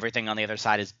everything on the other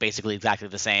side is basically exactly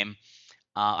the same.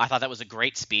 I thought that was a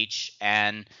great speech,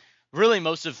 and really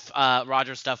most of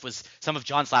Roger's stuff was some of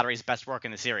John Slattery's best work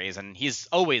in the series, and he's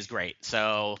always great,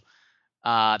 so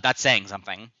that's saying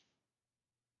something.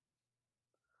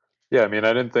 Yeah, I mean,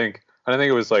 I didn't think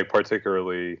it was like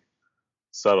particularly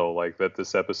subtle, like that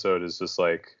this episode is just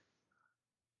like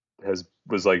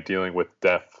was like dealing with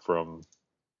death from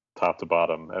top to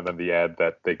bottom, and then the ad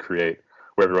that they create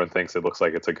where everyone thinks it looks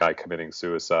like it's a guy committing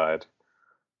suicide,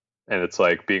 and it's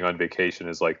like being on vacation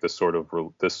is like this sort of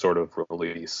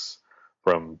release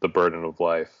from the burden of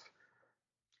life.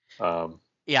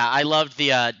 Yeah, I loved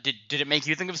the. Did it make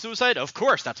you think of suicide? Of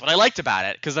course, that's what I liked about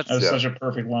it, because That was such a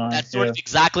perfect line. that's sort of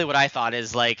exactly what I thought.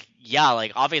 Is like, yeah,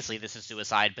 like obviously this is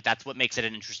suicide, but that's what makes it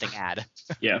an interesting ad.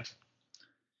 Yeah.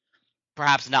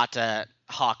 Perhaps not to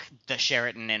hawk the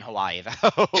Sheraton in Hawaii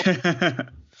though.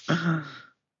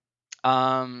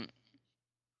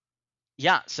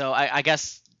 Yeah, so I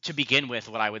guess to begin with,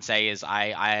 what I would say is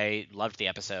I loved the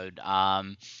episode.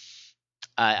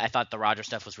 I thought the Roger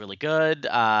stuff was really good.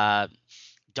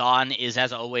 Dawn is,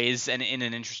 as always, in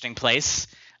an interesting place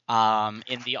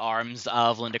in the arms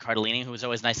of Linda Cardellini, who was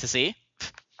always nice to see.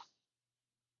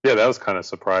 Yeah, that was kind of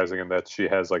surprising, in that she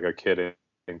has like a kid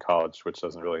in college, which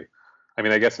doesn't really. I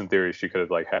mean, I guess in theory she could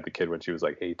have like had the kid when she was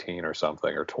like 18 or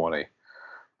something, or 20.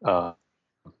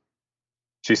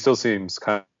 She still seems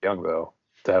kind of young though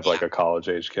to have like a college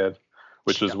age kid,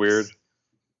 which is weird.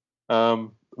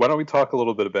 Why don't we talk a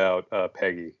little bit about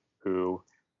Peggy, who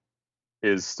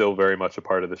is still very much a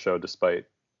part of the show despite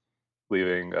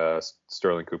leaving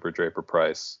Sterling Cooper Draper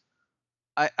Price.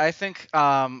 I think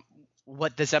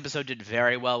what this episode did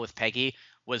very well with Peggy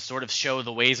was sort of show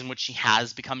the ways in which she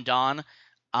has become Dawn,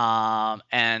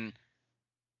 and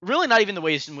really not even the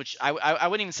ways in which I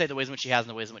wouldn't even say the ways in which she has and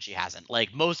the ways in which she hasn't.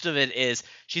 Like, most of it is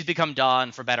she's become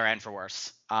Dawn for better and for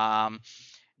worse.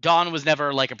 Dawn was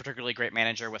never like a particularly great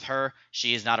manager with her.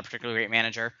 She is not a particularly great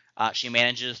manager. She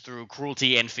manages through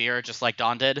cruelty and fear, just like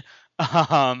Dawn did.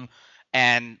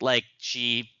 And like,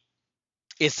 she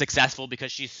is successful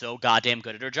because she's so goddamn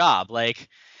good at her job. Like,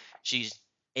 she's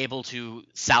able to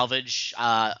salvage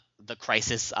the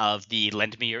crisis of the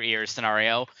lend me your ears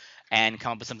scenario and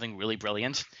come up with something really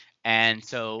brilliant. And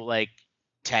so, like,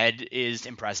 Ted is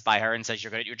impressed by her and says you're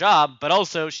good at your job, but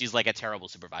also she's like a terrible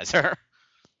supervisor.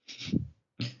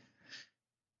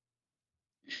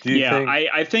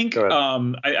 I think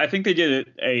I think they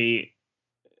did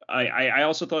I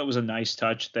also thought it was a nice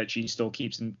touch that she still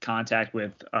keeps in contact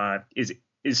with is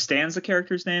Stan's the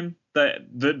character's name?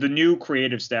 The new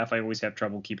creative staff. I always have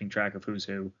trouble keeping track of who's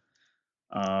who.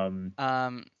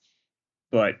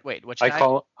 But wait, which I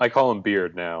guy? call him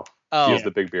Beard now. Oh, He has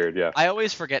the big beard, yeah. I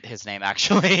always forget his name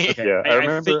actually. okay. Yeah, I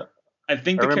remember. I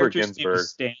think I the remember character's name Ginsberg. is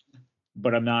Stan,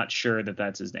 but I'm not sure that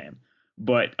that's his name.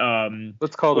 But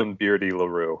Let's call him Beardy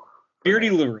LaRue. Beardy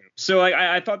LaRue. So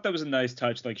I thought that was a nice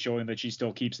touch, like showing that she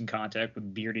still keeps in contact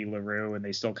with Beardy LaRue, and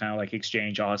they still kind of like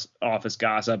exchange office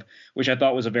gossip, which I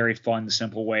thought was a very fun,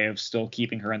 simple way of still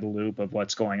keeping her in the loop of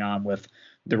what's going on with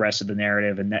the rest of the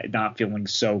narrative and not feeling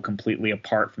so completely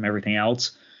apart from everything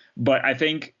else. But I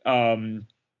think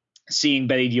seeing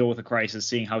Betty deal with a crisis,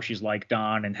 seeing how she's like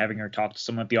Dawn, and having her talk to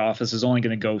someone at the office is only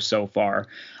going to go so far.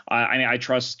 I mean, I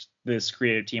trust this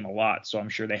creative team a lot, so I'm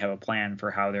sure they have a plan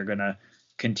for how they're going to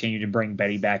continue to bring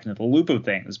Betty back into the loop of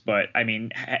things. But I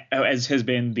mean, as has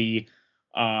been the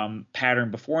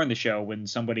pattern before in the show, when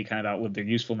somebody kind of outlived their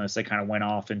usefulness, they kind of went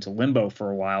off into limbo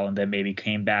for a while and then maybe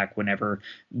came back whenever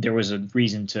there was a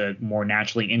reason to more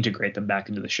naturally integrate them back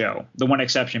into the show. The one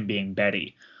exception being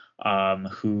Betty,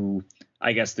 who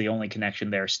I guess the only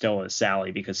connection there still is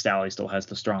Sally, because Sally still has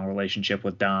the strong relationship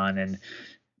with Don and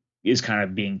is kind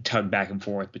of being tugged back and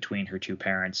forth between her two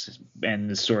parents,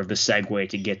 and is sort of the segue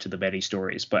to get to the Betty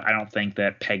stories. But I don't think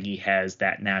that Peggy has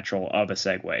that natural of a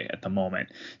segue at the moment.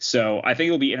 So I think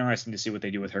it'll be interesting to see what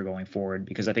they do with her going forward,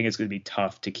 because I think it's going to be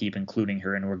tough to keep including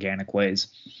her in organic ways.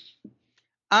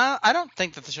 I don't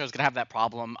think that the show's gonna have that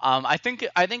problem. I think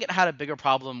it had a bigger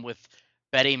problem with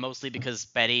Betty, mostly because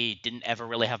Betty didn't ever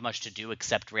really have much to do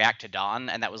except react to Dawn,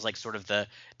 and that was like sort of the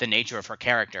nature of her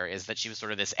character, is that she was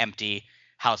sort of this empty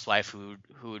housewife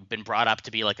who'd been brought up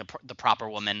to be like the proper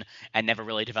woman and never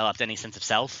really developed any sense of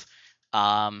self.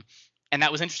 And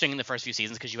that was interesting in the first few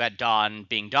seasons, because you had Dawn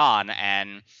being Dawn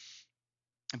and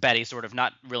Betty sort of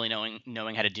not really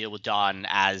knowing how to deal with Dawn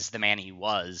as the man he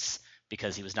was,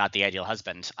 because he was not the ideal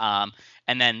husband.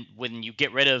 And then when you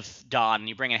get rid of Dawn and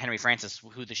you bring in Henry Francis,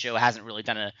 who the show hasn't really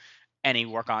done any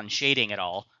work on shading at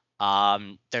all,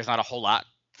 there's not a whole lot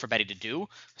for Betty to do.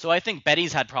 So I think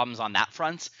Betty's had problems on that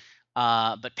front.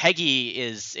 But Peggy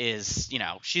is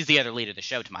she's the other lead of the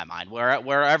show to my mind.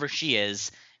 Wherever she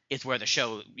is where the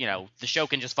show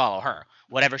can just follow her.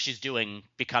 Whatever she's doing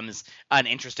becomes an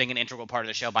interesting and integral part of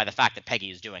the show by the fact that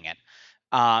Peggy is doing it.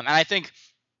 And I think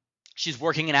she's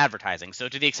working in advertising. So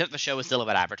to the extent the show is still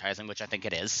about advertising, which I think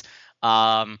it is,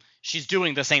 she's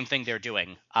doing the same thing they're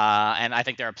doing. And I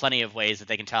think there are plenty of ways that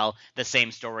they can tell the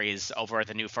same stories over at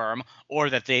the new firm, or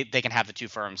that they can have the two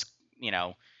firms,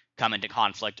 come into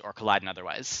conflict or collide in other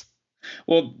ways.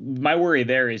 Well, my worry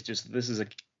there is just this is a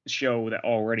show that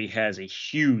already has a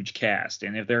huge cast,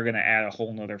 and if they're going to add a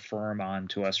whole nother firm on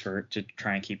to us to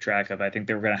try and keep track of, I think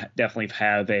they're going to definitely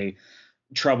have a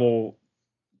trouble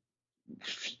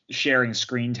sharing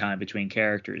screen time between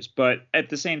characters. But at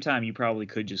the same time, you probably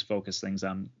could just focus things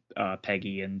on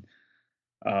Peggy and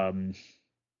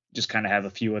just kind of have a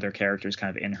few other characters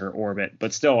kind of in her orbit.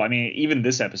 But still, I mean, even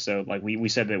this episode, like we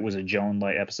said that it was a Joan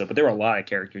light episode, but there were a lot of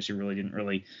characters who really didn't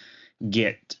really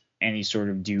get any sort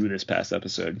of due this past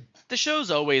episode. The show's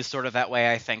always sort of that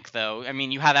way, I think, though. I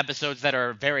mean, you have episodes that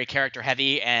are very character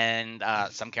heavy, and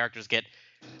some characters get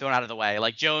thrown out of the way.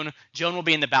 Like Joan will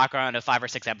be in the background of 5 or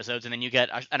 6 episodes, and then you get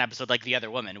an episode like The Other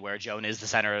Woman, where Joan is the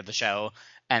center of the show,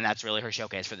 and that's really her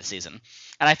showcase for the season.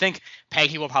 And I think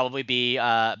Peggy will probably be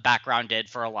backgrounded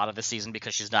for a lot of the season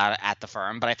because she's not at the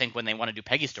firm, but I think when they want to do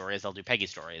Peggy stories, they'll do Peggy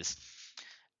stories.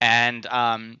 And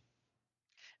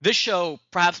this show,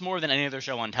 perhaps more than any other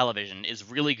show on television, is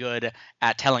really good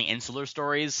at telling insular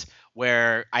stories,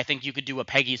 where I think you could do a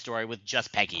Peggy story with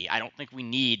just Peggy. I don't think we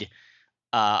need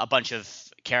a bunch of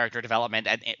character development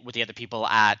with the other people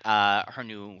at her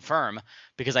new firm,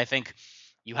 because I think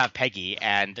you have Peggy,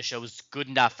 and the show's good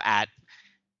enough at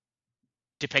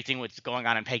depicting what's going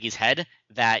on in Peggy's head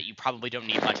that you probably don't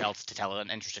need much else to tell an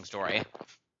interesting story.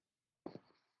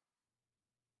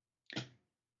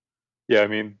 Yeah, I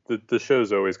mean, the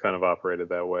show's always kind of operated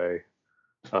that way.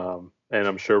 And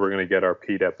I'm sure we're going to get our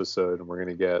Pete episode, and we're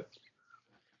going to get,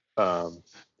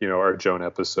 our Joan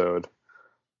episode.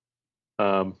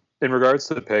 In regards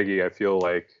to Peggy, I feel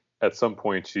like at some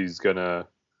point she's gonna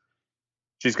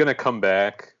come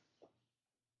back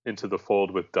into the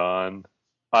fold with Don,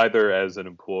 either as an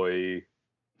employee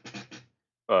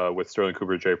with Sterling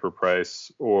Cooper, Draper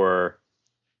Price, or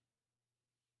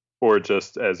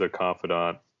just as a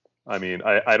confidant. I mean,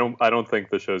 I don't think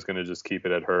the show's going to just keep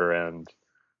it at her and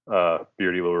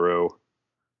Beardy LaRue,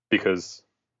 because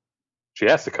she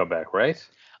has to come back, right?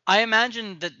 I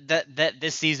imagine that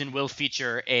this season will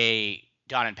feature a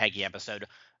Don and Peggy episode.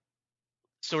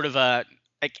 Sort of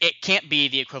it can't be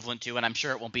the equivalent to, and I'm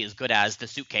sure it won't be as good as, The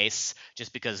Suitcase,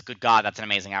 just because, good God, that's an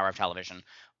amazing hour of television.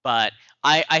 But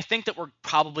I think that we're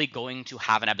probably going to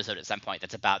have an episode at some point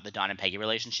that's about the Don and Peggy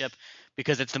relationship,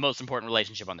 because it's the most important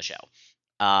relationship on the show.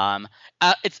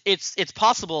 It's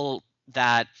possible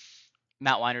that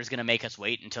Matt Weiner is going to make us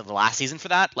wait until the last season for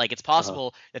that. Like, it's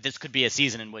possible that this could be a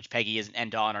season in which Peggy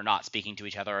and Dawn are not speaking to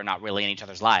each other, or not really in each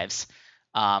other's lives.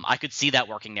 I could see that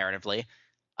working narratively,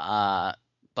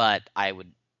 but I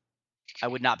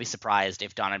would not be surprised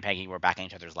if Dawn and Peggy were back in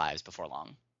each other's lives before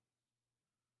long.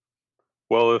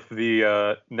 Well, if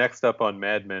the Next Up on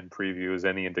Mad Men preview is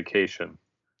any indication,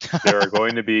 there are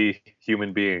going to be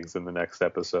human beings in the next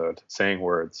episode saying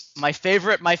words. My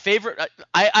favorite.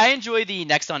 I enjoy the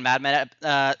Next on Mad Men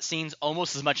scenes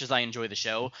almost as much as I enjoy the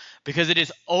show, because it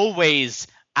is always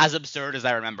as absurd as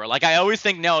I remember. Like, I always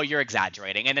think, no, you're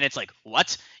exaggerating, and then it's like,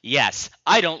 what? Yes,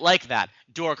 I don't like that.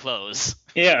 Door close.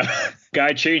 Yeah,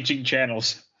 guy changing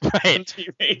channels. Right.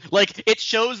 Like, it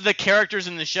shows the characters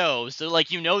in the show, so like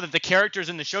that the characters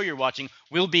in the show you're watching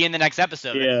will be in the next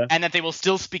episode, and that they will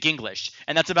still speak English,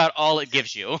 and that's about all it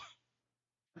gives you.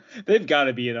 They've got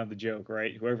to be in on the joke,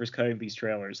 right? Whoever's cutting these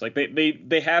trailers, like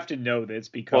they have to know that it's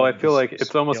because. Well, I feel like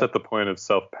it's almost at the point of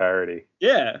self-parody.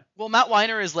 Yeah. Well, Matt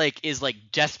Weiner is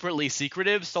desperately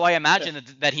secretive, so I imagine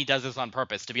that he does this on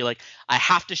purpose, to be like, I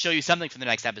have to show you something from the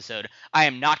next episode. I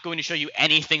am not going to show you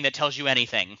anything that tells you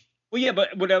anything. Well, yeah,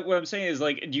 but what I'm saying is,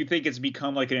 like, do you think it's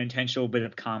become like an intentional bit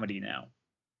of comedy now?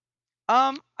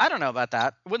 I don't know about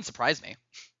that. It wouldn't surprise me.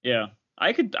 Yeah,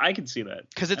 I could see that,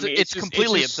 because it's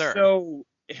completely absurd. So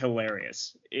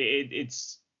hilarious.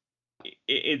 It's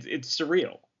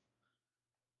surreal.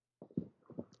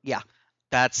 Yeah,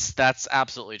 that's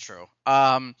absolutely true.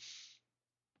 I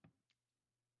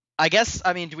guess,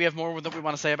 I mean, do we have more that we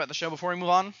want to say about the show before we move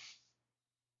on?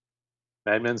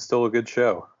 Mad Men's still a good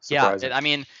show. Surprising. Yeah, I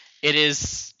mean, it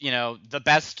is, the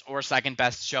best or second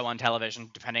best show on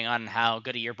television, depending on how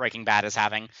good a year Breaking Bad is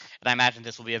having. And I imagine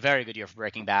this will be a very good year for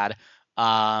Breaking Bad.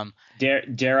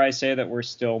 Dare I say that we're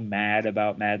still mad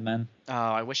about Mad Men? Oh,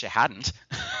 I wish it hadn't.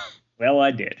 Well, I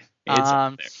did. It's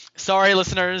up there. Sorry,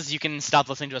 listeners. You can stop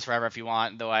listening to us forever if you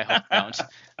want, though I hope you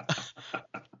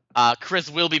don't. Chris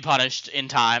will be punished in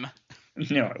time.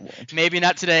 No, I won't. Maybe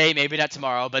not today, maybe not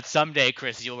tomorrow, but someday,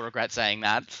 Chris, you'll regret saying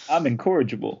that. I'm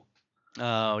incorrigible.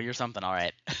 Oh, you're something, all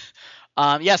right.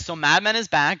 So Mad Men is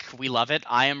back. We love it.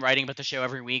 I am writing about the show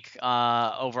every week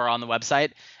over on the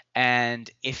website. And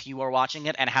if you are watching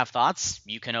it and have thoughts,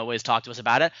 you can always talk to us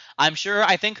about it. I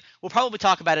think we'll probably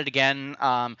talk about it again,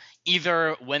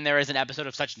 either when there is an episode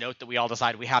of such note that we all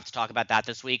decide we have to talk about that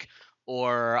this week,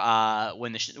 or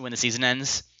when the season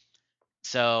ends.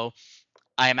 So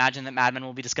I imagine that Mad Men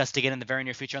will be discussed again in the very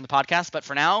near future on the podcast. But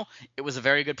for now, it was a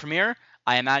very good premiere.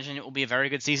 I imagine it will be a very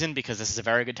good season because this is a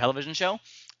very good television show.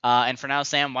 And for now,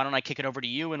 Sam, why don't I kick it over to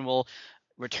you and we'll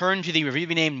return to the Review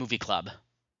Be Named Movie Club.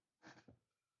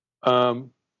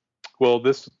 Well,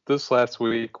 this last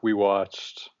week we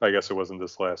watched. I guess it wasn't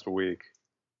this last week.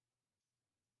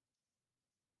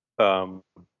 But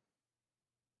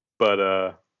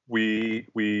we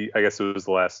I guess it was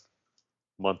the last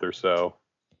month or so.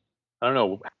 I don't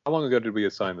know, how long ago did we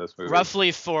assign this movie?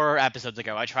 Roughly 4 episodes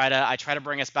ago. I try to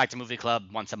bring us back to Movie Club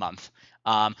once a month.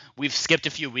 We've skipped a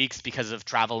few weeks because of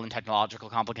travel and technological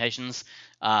complications.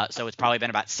 So it's probably been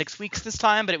about 6 weeks this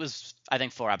time, but it was, I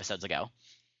think, 4 episodes ago.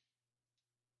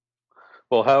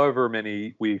 Well, however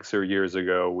many weeks or years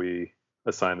ago we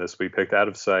assigned this, we picked Out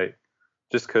of Sight,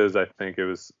 just because I think it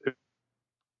was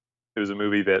a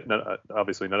movie that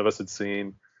obviously none of us had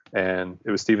seen, and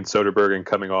it was Steven Soderbergh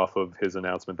coming off of his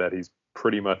announcement that he's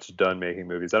pretty much done making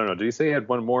movies. I don't know. Did he say he had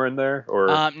one more in there,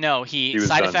 or no? He was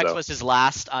Side done, Effects though. was his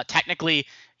last. Technically,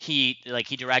 he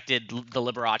directed the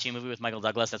Liberace movie with Michael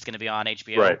Douglas. That's going to be on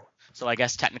HBO. Right. So I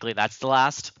guess technically that's the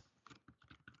last.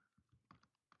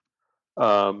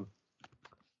 But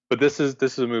this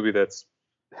is a movie that's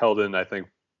held in, I think,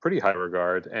 pretty high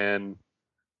regard, and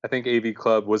I think AV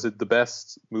Club, was it the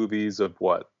best movies of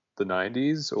what, the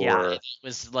 90s? Or Yeah, it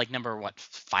was like number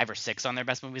 5 or 6 on their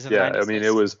best movies of the 90s. I mean,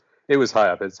 it was high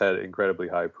up. It's had incredibly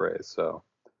high praise. So,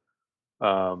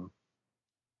 well,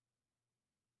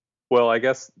 I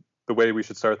guess the way we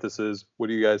should start this is, what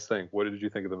do you guys think? What did you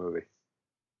think of the movie?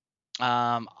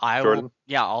 Jordan?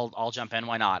 I'll jump in.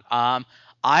 Why not?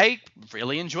 I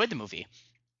really enjoyed the movie.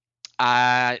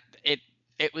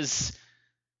 It was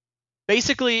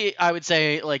basically, I would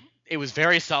say, like, it was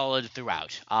very solid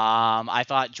throughout. I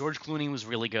thought George Clooney was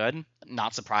really good,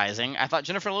 not surprising. I thought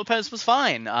Jennifer Lopez was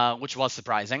fine, which was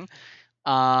surprising.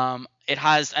 It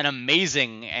has an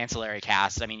amazing ancillary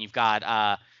cast. I mean, you've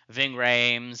got Ving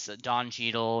Rhames, Don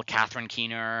Cheadle, Catherine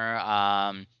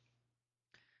Keener.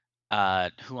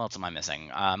 Who else am I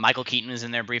missing? Michael Keaton is in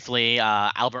there briefly.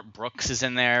 Albert Brooks is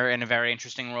in there in a very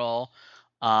interesting role.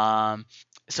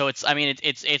 So it's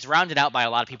rounded out by a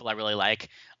lot of people I really like.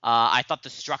 I thought the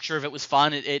structure of it was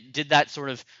fun. It did that sort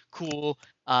of cool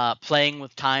playing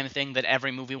with time thing that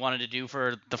every movie wanted to do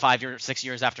for the 6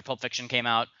 years after Pulp Fiction came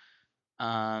out.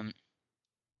 And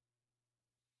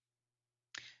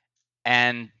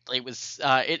it was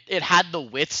it had the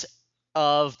wit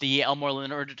of the Elmore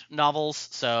Leonard novels,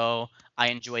 so I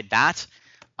enjoyed that.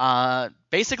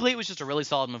 Basically, it was just a really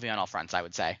solid movie on all fronts, I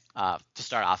would say, to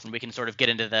start off, and we can sort of get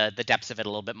into the depths of it a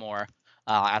little bit more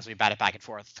as we bat it back and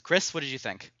forth. Chris, what did you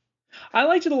think? I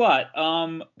liked it a lot.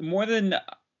 More than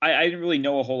I didn't really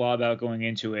know a whole lot about going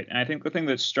into it, and I think the thing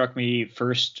that struck me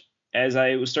first as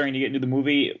I was starting to get into the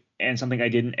movie, and something I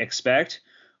didn't expect,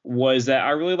 was that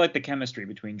I really liked the chemistry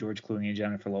between George Clooney and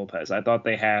Jennifer Lopez. I thought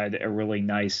they had a really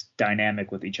nice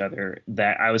dynamic with each other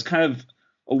that I was kind of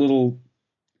a little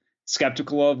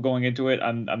skeptical of going into it.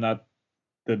 I'm not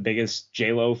the biggest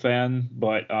J-Lo fan,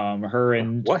 but her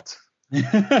and what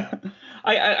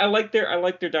I like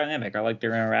their dynamic. I like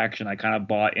their interaction. I kind of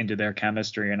bought into their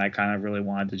chemistry, and I kind of really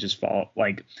wanted to just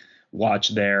watch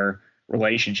their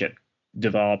relationship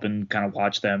develop and kind of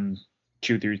watch them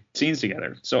chew through scenes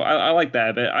together. So I like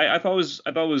that. But I thought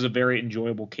it was a very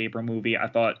enjoyable caper movie. I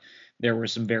thought there were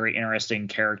some very interesting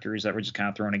characters that were just kind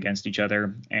of thrown against each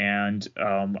other, and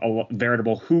a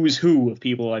veritable who's who of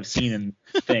people I've seen in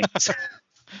things.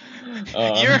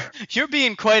 You're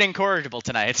being quite incorrigible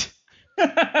tonight.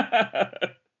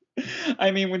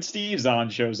 I mean, when Steve Zahn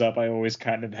shows up, I always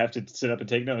kind of have to sit up and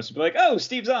take notice and be like, oh,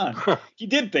 Steve Zahn, he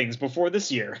did things before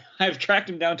this year. I've tracked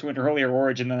him down to an earlier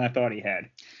origin than I thought he had.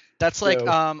 That's like,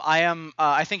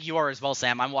 I think you are as well,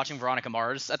 Sam. I'm watching Veronica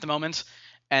Mars at the moment,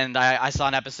 and I saw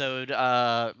an episode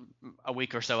a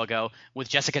week or so ago with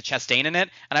Jessica Chastain in it,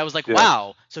 and I was like,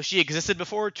 wow, so she existed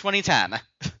before 2010.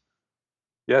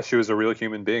 Yeah, she was a real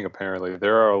human being, apparently.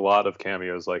 There are a lot of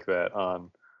cameos like that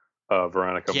on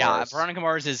Veronica Mars. Yeah, Veronica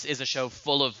Mars is a show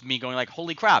full of me going like,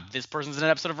 holy crap, this person's in an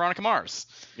episode of Veronica Mars.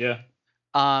 Yeah.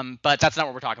 But that's not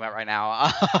what we're talking about right now.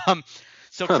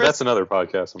 So Chris, that's another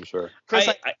podcast, I'm sure. Chris,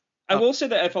 I will say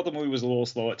that I felt the movie was a little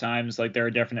slow at times. Like there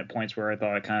are definite points where I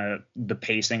thought kind of the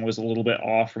pacing was a little bit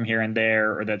off from here and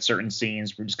there, or that certain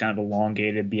scenes were just kind of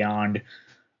elongated beyond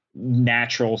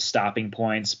natural stopping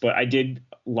points. But I did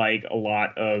like a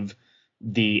lot of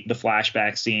the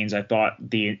flashback scenes. I thought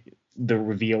the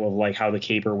reveal of like how the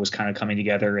caper was kind of coming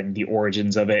together and the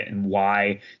origins of it and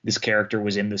why this character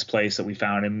was in this place that we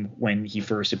found him when he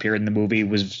first appeared in the movie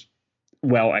was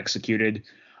well executed.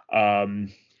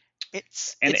 And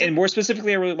more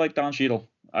specifically, I really like Don Cheadle.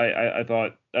 I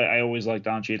thought I always liked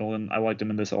Don Cheadle, and I liked him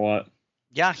in this a lot.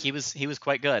 Yeah, he was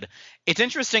quite good. It's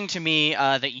interesting to me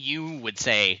that you would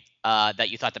say that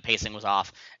you thought the pacing was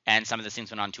off and some of the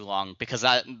scenes went on too long, because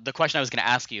the question I was going to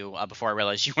ask you before I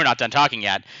realized you were not done talking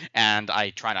yet, and I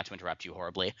try not to interrupt you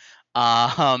horribly,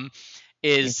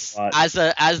 is as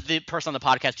the person on the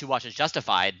podcast who watches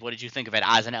Justified, what did you think of it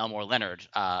as an Elmore Leonard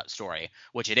story?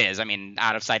 Which it is. I mean,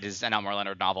 Out of Sight is an Elmore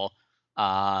Leonard novel,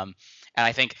 and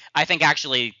I think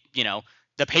actually, you know,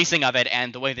 the pacing of it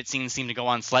and the way that scenes seem to go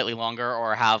on slightly longer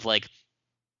or have like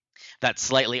that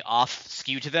slightly off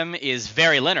skew to them is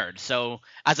very Leonard. So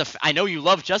I know you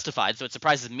love Justified, so it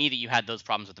surprises me that you had those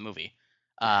problems with the movie.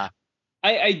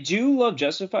 I do love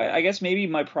Justified. I guess maybe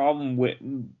my problem with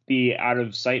the Out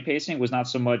of Sight pacing was not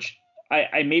so much.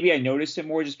 I noticed it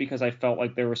more just because I felt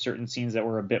like there were certain scenes that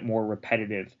were a bit more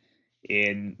repetitive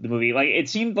in the movie. Like it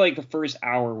seemed like the first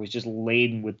hour was just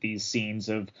laden with these scenes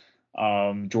of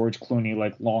George Clooney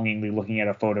like longingly looking at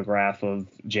a photograph of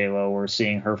J-Lo or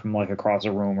seeing her from like across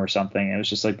a room or something. It was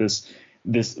just like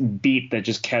this beat that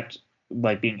just kept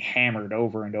like being hammered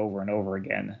over and over and over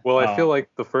again. Well, I feel like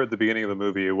the beginning of the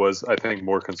movie, it was, I think,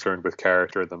 more concerned with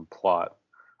character than plot.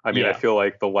 I mean, I feel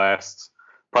like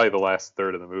probably the last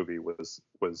third of the movie was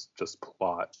just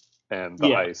plot and the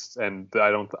heist. And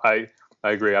I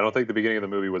agree. I don't think the beginning of the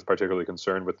movie was particularly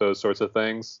concerned with those sorts of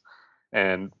things.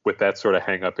 And with that sort of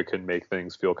hang up, it can make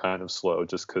things feel kind of slow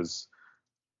just because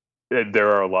there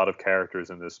are a lot of characters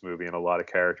in this movie and a lot of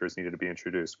characters needed to be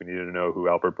introduced. We needed to know who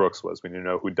Albert Brooks was. We needed to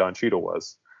know who Don Cheadle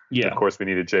was. Yeah. And of course, we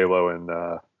needed J-Lo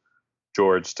and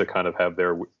George to kind of have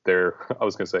their I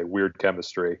was going to say weird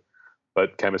chemistry,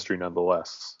 but chemistry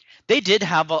nonetheless. They did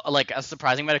have a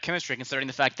surprising amount of chemistry, considering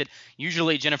the fact that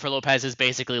usually Jennifer Lopez is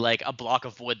basically like a block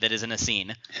of wood that is in a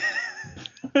scene.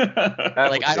 Like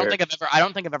I don't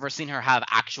think I've ever seen her have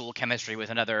actual chemistry with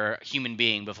another human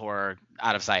being before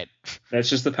Out of Sight. That's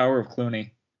just the power of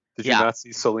Clooney. Did you not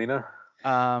see Selena?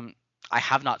 I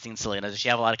have not seen Selena. Does she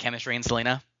have a lot of chemistry in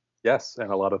Selena? Yes,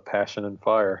 and a lot of passion and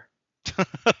fire.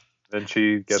 Then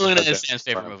she gets Selena is Sam's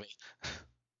favorite movie.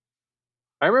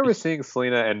 I remember seeing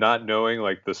Selena and not knowing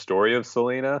like the story of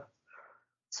Selena.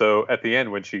 So at the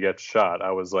end when she gets shot,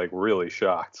 I was like really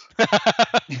shocked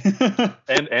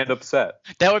and upset.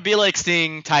 That would be like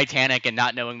seeing Titanic and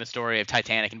not knowing the story of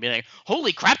Titanic and being like,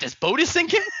 "Holy crap, this boat is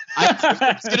sinking! I'm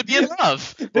gonna be in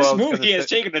love." This movie has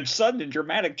taken a sudden and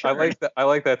dramatic turn. I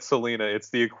like that Selena. It's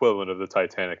the equivalent of the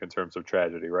Titanic in terms of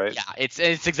tragedy, right? Yeah, it's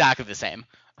exactly the same.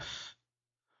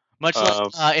 Much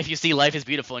like if you see Life is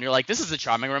Beautiful and you're like, this is a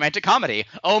charming romantic comedy.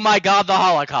 Oh my God, the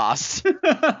Holocaust.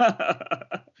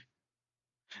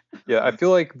 Yeah, I feel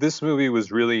like this movie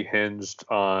was really hinged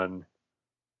on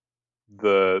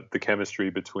the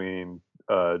chemistry between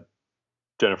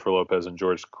Jennifer Lopez and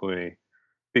George Clooney,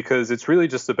 because it's really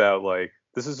just about like,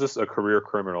 this is just a career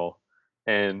criminal,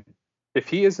 and if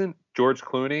he isn't George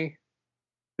Clooney,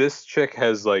 this chick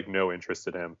has like no interest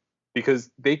in him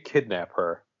because they kidnap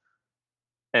her.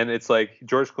 And it's like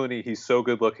George Clooney, he's so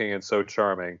good looking and so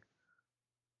charming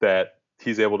that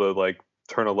he's able to like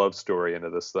turn a love story into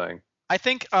this thing. I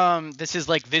think this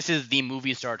is the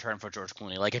movie star turn for George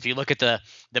Clooney. Like if you look at the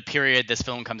period this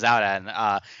film comes out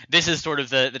at, this is sort of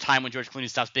the time when George Clooney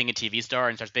stops being a TV star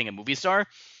and starts being a movie star.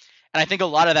 And I think a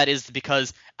lot of that is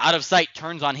because Out of Sight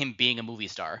turns on him being a movie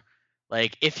star.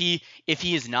 Like if he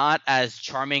is not as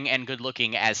charming and good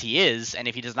looking as he is, and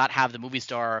if he does not have the movie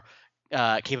star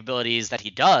capabilities that he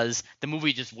does, the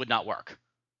movie just would not work.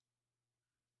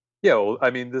 Yeah, well, I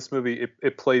mean, this movie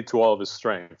it played to all of his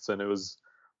strengths, and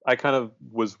I kind of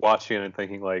was watching it and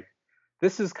thinking like,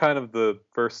 this is kind of the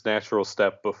first natural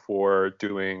step before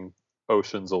doing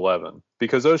Ocean's 11,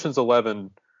 because Ocean's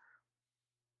 11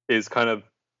 is kind of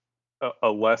a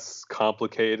less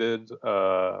complicated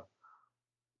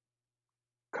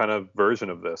kind of version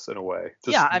of this in a way.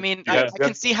 Yeah, I mean, I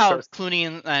can see how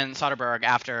Clooney and Soderbergh,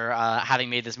 after having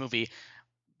made this movie,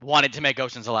 wanted to make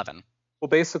Ocean's 11. Well,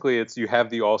 basically, it's you have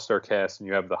the all-star cast and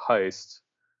you have the heist,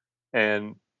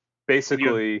 and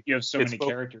basically you have so many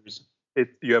characters.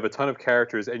 You have a ton of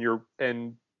characters,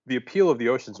 and the appeal of the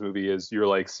Ocean's movie is you're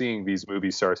like seeing these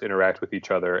movie stars interact with each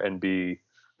other and be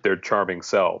their charming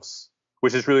selves,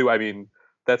 which is really, I mean,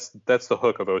 that's the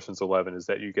hook of Ocean's 11, is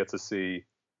that you get to see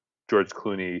George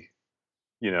Clooney,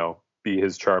 you know, be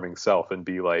his charming self and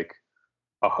be like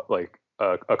a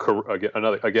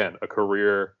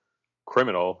career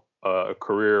criminal, a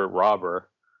career robber,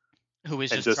 Who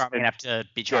is and just charming enough to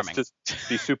be charming. Just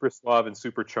be super suave and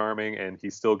super charming, and he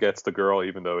still gets the girl,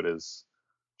 even though it is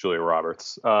Julia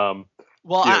Roberts. Well,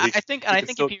 you know, I think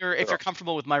if you're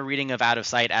comfortable with my reading of Out of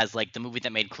Sight as like the movie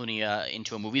that made Clooney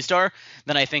into a movie star,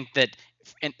 then I think that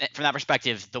from that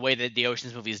perspective, the way that the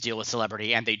Ocean's movies deal with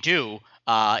celebrity, and they do,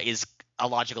 is a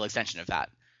logical extension of that.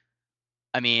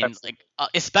 I mean,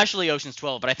 especially Ocean's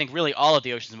 12, but I think really all of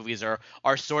the Ocean's movies are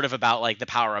sort of about like the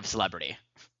power of celebrity.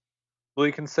 Well,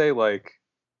 you can say like,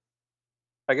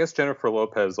 I guess Jennifer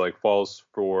Lopez like falls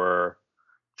for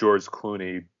George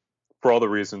Clooney for all the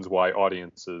reasons why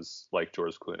audiences like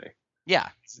George Clooney. Yeah.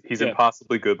 He's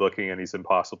impossibly good looking and he's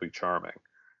impossibly charming.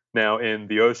 Now, in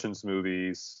the Ocean's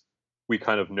movies, we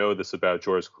kind of know this about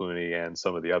George Clooney and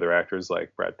some of the other actors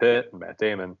like Brad Pitt and Matt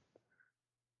Damon.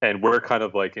 And we're kind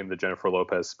of like in the Jennifer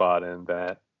Lopez spot in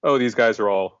that, oh, these guys are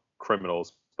all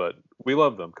criminals, but we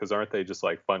love them because aren't they just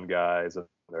like fun guys, and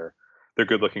they're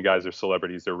good looking guys, they're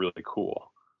celebrities, they're really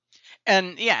cool.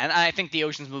 And yeah, and I think the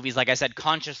Ocean's movies, like I said,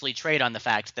 consciously trade on the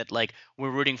fact that like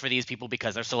we're rooting for these people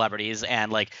because they're celebrities,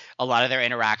 and like a lot of their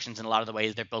interactions and a lot of the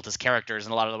ways they're built as characters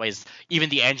and a lot of the ways even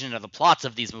the engine of the plots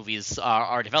of these movies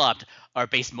are developed are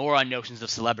based more on notions of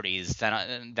celebrities than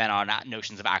on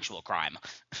notions of actual crime.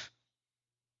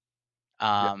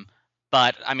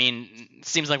 But I mean, it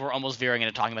seems like we're almost veering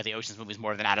into talking about the Ocean's movies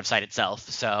more than Out of Sight itself.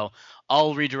 So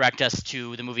I'll redirect us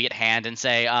to the movie at hand and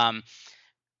say,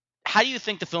 how do you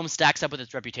think the film stacks up with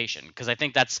its reputation? Because I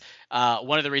think that's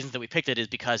one of the reasons that we picked it is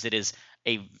because it is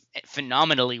a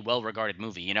phenomenally well-regarded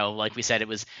movie. You know, like we said, it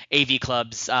was AV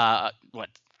Club's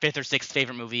fifth or sixth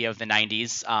favorite movie of the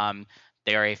 90s.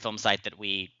 They are a film site that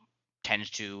we tend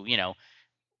to, you know,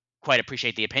 quite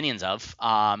appreciate the opinions of.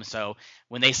 So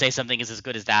when they say something is as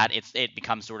good as that, it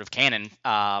becomes sort of canon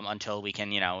until we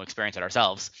can, you know, experience it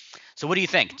ourselves. So what do you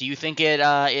think? Do you think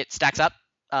it stacks up?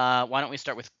 Why don't we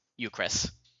start with you,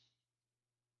 Chris?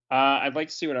 I'd like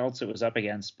to see what else it was up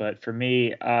against, but for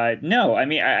me, no. I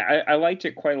mean, I liked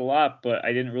it quite a lot, but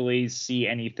I didn't really see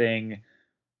anything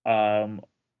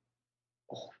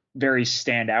very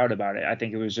stand out about it. I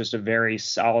think it was just a very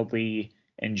solidly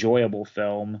enjoyable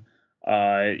film.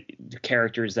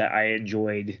 Characters that I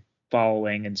enjoyed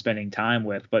following and spending time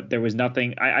with, but there was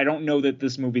nothing. I don't know that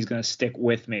this movie's going to stick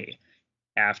with me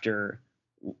after.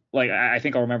 Like, I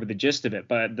think I'll remember the gist of it,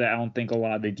 but I don't think a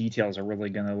lot of the details are really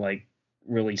going to like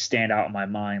really stand out in my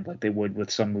mind like they would with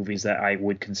some movies that I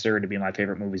would consider to be my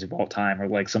favorite movies of all time, or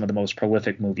like some of the most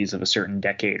prolific movies of a certain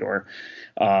decade, or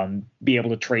be able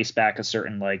to trace back a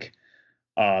certain like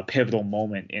pivotal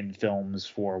moment in films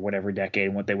for whatever decade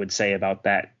and what they would say about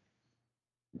that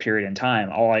period in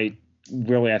time. All I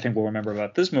think will remember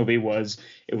about this movie was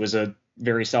it was a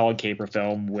very solid caper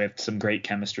film with some great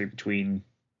chemistry between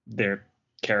their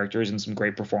characters and some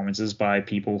great performances by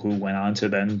people who went on to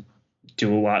then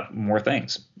do a lot more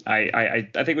things. I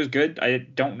think it was good. I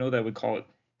don't know that I would call it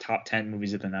top 10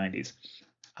 movies of the 90s.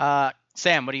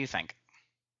 Sam, what do you think?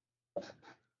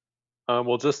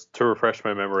 Well, just to refresh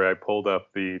my memory, I pulled up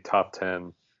the top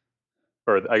 10,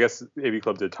 or I guess AV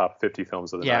Club did top 50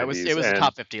 films of the 90s. Yeah, it was a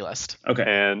top 50 list. Okay.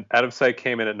 And Out of Sight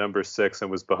came in at number 6 and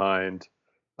was behind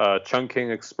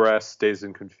Chungking Express, Dazed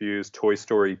and Confused, Toy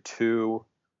Story 2,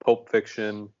 Pulp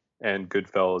Fiction, and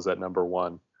Goodfellas at number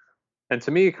 1. And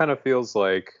to me, it kind of feels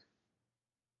like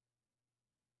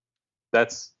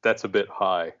that's a bit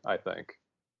high, I think,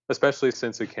 especially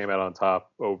since it came out on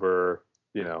top over,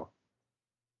 you know,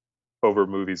 over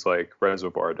movies like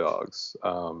Reservoir Dogs.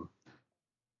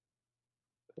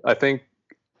 I think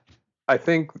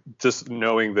just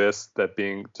knowing this, that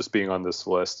being on this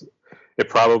list, it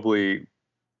probably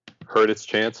hurt its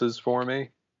chances for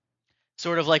me.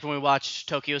 Sort of like when we watched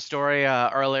Tokyo Story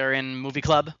earlier in Movie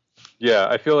Club. Yeah,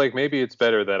 I feel like maybe it's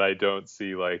better that I don't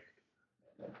see like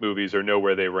movies or know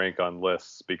where they rank on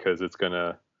lists, because it's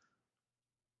gonna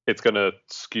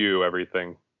skew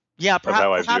everything. Yeah,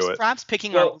 perhaps perhaps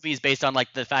picking our movies based on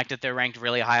like the fact that they're ranked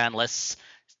really high on lists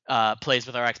plays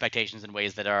with our expectations in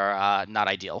ways that are not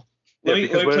ideal. Let me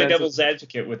play devil's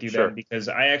advocate with you then, because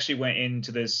I actually went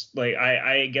into this like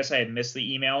I guess I had missed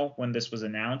the email when this was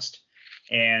announced,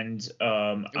 and it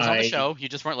was on the show. You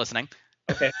just weren't listening.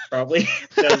 Okay, probably.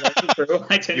 That's true.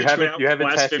 You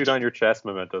haven't tattooed on your chest,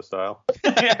 Memento style.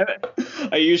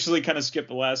 I usually kind of skip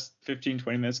the last 15-20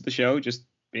 minutes of the show just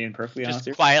being perfectly honest Just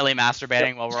here. quietly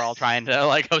masturbating while we're all trying to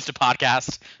like host a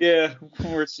podcast. Yeah,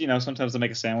 or it's, sometimes I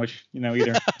make a sandwich,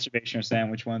 either masturbation or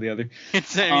sandwich, one or the other.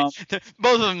 It's Um,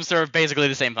 both of them serve basically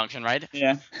the same function, right?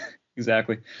 Yeah,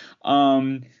 exactly.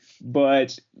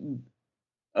 But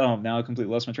now I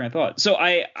completely lost my train of thought. So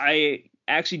I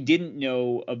actually didn't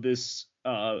know of this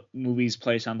movie's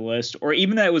place on the list, or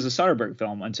even that it was a Soderbergh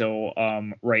film until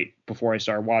right before I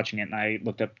started watching it, and I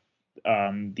looked up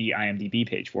the IMDb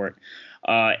page for it.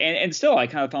 And still, I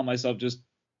kind of found myself just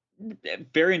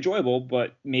very enjoyable,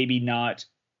 but maybe not.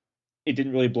 It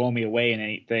didn't really blow me away in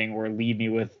anything or leave me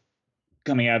with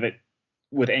coming out of it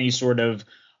with any sort of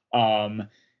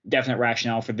definite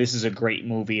rationale for this is a great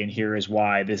movie and here is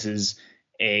why. This is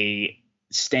a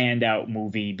standout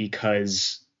movie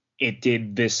because it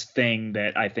did this thing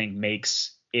that I think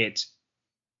makes it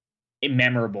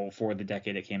memorable for the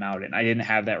decade it came out in. I didn't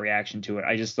have that reaction to it.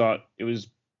 I just thought it was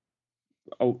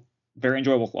very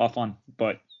enjoyable, a lot of fun,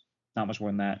 but not much more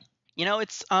than that.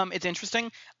 It's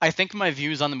interesting. I think my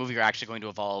views on the movie are actually going to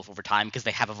evolve over time because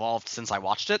they have evolved since I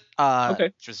watched it, Okay.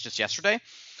 which was just yesterday.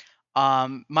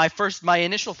 My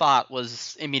initial thought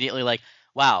was immediately like,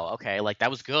 wow, okay, like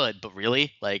that was good, but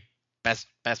really, like best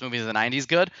movies of the 90s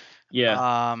good.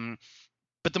 Yeah.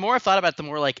 But the more I thought about it, the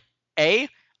more like, I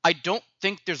don't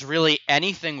think there's really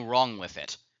anything wrong with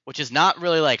it, which is not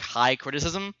really like high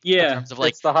criticism. Yeah. In terms of,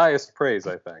 like, It's the highest praise,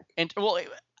 I think. and well,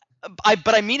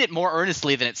 but I mean it more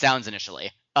earnestly than it sounds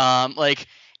initially. Like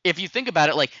if you think about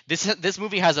it, like this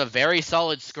movie has a very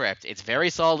solid script. It's very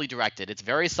solidly directed. It's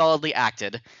very solidly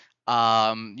acted.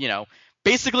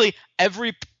 Basically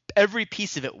every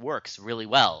piece of it works really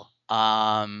well.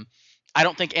 I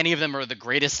don't think any of them are the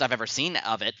greatest I've ever seen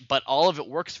of it, but all of it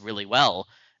works really well,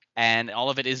 and all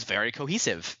of it is very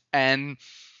cohesive. And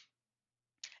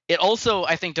it also,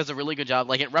 I think, does a really good job.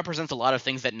 Like, it represents a lot of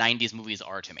things that 90s movies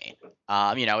are to me.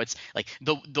 It's like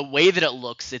the way that it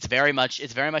looks, it's very much in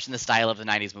the style of the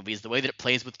 90s movies. The way that it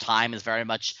plays with time is very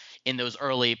much in those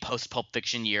early post-Pulp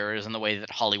Fiction years, and the way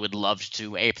that Hollywood loved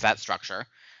to ape that structure.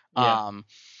 Yeah.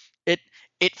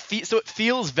 It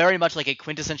feels very much like a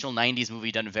quintessential 90s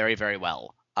movie done very, very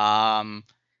well.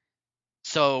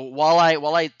 So while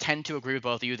I tend to agree with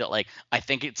both of you that, like, I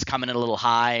think it's coming in a little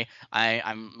high,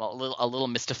 I'm a little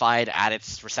mystified at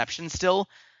its reception still.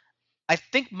 I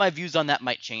think my views on that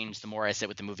might change the more I sit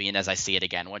with the movie and as I see it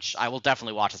again, which I will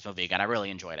definitely watch this movie again. I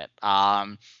really enjoyed it.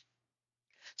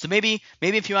 So maybe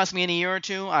if you ask me in a year or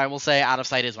two, I will say Out of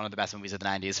Sight is one of the best movies of the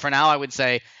 90s. For now, I would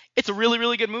say it's a really,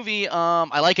 really good movie.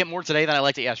 I like it more today than I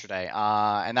liked it yesterday.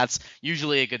 And that's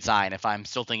usually a good sign if I'm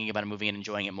still thinking about a movie and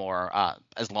enjoying it more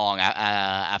as long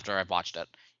after I've watched it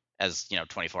as,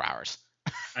 24 hours.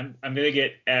 I'm gonna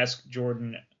ask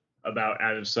Jordan about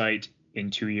Out of Sight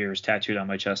in 2 years tattooed on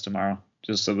my chest tomorrow,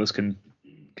 just so this can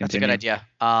continue. That's a good idea.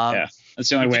 Yeah, that's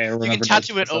the only way I remember. You can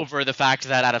tattoo it over the fact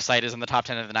that Out of Sight is in the top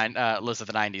 10 of the list of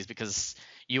the 90s, because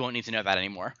you won't need to know that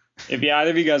anymore. If either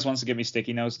of you guys wants to give me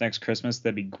sticky notes next Christmas,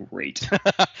 that'd be great.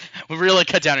 We'll really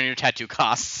cut down on your tattoo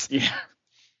costs. Yeah.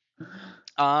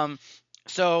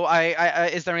 So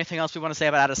is there anything else we want to say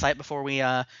about Out of Sight before we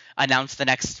announce the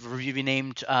next review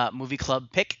named movie club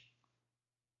pick?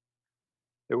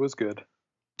 It was good.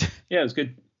 Yeah, it was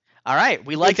good. All right,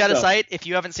 we liked Out of stuff. Sight. If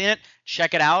you haven't seen it,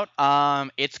 check it out.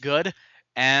 It's good,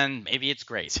 and maybe it's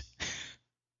great.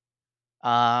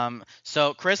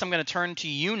 So Chris, I'm going to turn to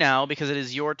you now because it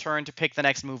is your turn to pick the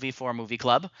next movie for Movie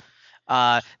Club.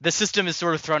 The system is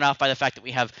sort of thrown off by the fact that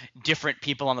we have different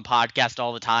people on the podcast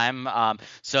all the time.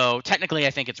 So technically,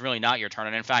 I think it's really not your turn.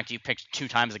 And in fact, you picked 2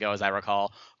 times ago, as I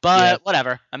recall. But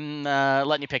whatever. I'm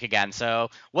letting you pick again. So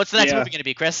what's the next movie going to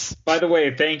be, Chris? By the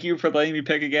way, thank you for letting me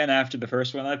pick again after the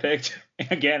first one I picked.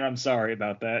 Again, I'm sorry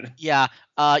about that. Yeah,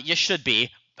 you should be.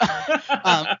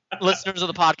 Listeners of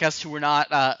the podcast who were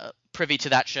not privy to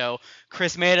that show,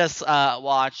 Chris made us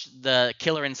watch The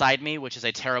Killer Inside Me, which is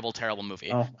a terrible, terrible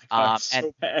movie. Oh my God, it's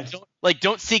so bad.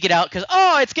 Don't seek it out because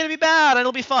it's gonna be bad and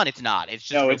it'll be fun. It's not. It's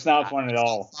just no, really it's not bad. fun at It's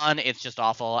all. fun. It's just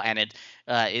awful, and it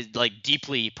is like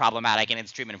deeply problematic in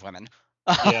its treatment of women.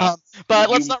 Yeah. But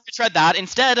let's not retread that.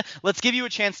 Instead, let's give you a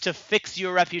chance to fix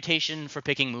your reputation for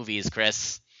picking movies,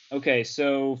 Chris. Okay,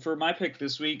 so for my pick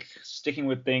this week, sticking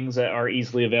with things that are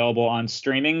easily available on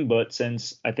streaming, but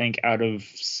since I think Out of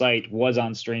Sight was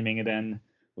on streaming and then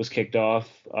was kicked off,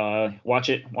 watch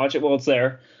it while it's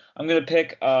there. I'm going to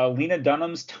pick Lena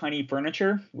Dunham's Tiny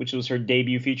Furniture, which was her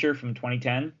debut feature from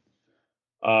 2010,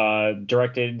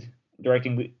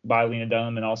 directing by Lena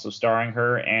Dunham and also starring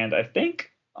her, and I think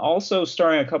also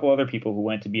starring a couple other people who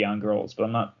went to Beyond Girls, but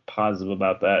I'm not positive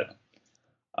about that.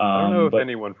 I don't know if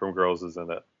anyone from Girls is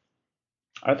in it.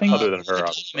 I think other than her, The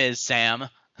obviously. team is Sam.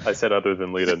 I said other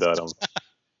than Lena Dunham.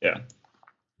 Yeah.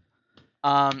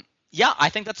 Yeah, I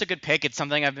think that's a good pick. It's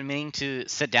something I've been meaning to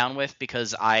sit down with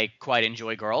because I quite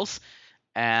enjoy Girls,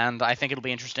 and I think it'll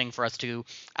be interesting for us to,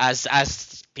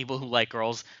 as people who like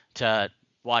Girls, to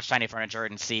watch Tiny Furniture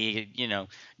and see,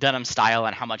 Dunham's style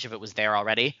and how much of it was there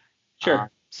already. Sure.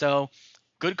 So,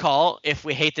 good call. If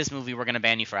we hate this movie, we're gonna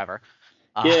ban you forever.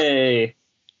 Yay.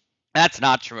 That's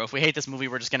not true. If we hate this movie,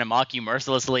 we're just going to mock you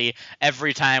mercilessly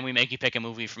every time we make you pick a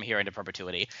movie from here into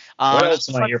perpetuity. What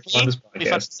else am I here for on this It'll be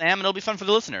fun for podcast? Sam, and it'll be fun for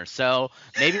the listeners. So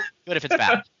maybe it's good if it's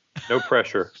bad. No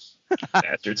pressure.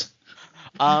 Bastards.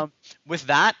 With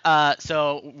that,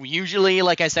 so usually,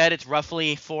 like I said, it's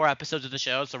roughly 4 episodes of the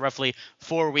show, so roughly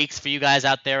 4 weeks for you guys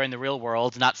out there in the real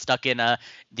world, not stuck in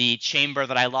the chamber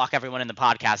that I lock everyone in the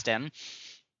podcast in.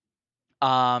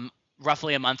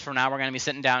 Roughly a month from now, we're going to be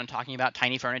sitting down and talking about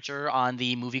Tiny Furniture on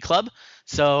the movie club.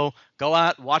 So go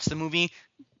out, watch the movie,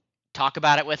 talk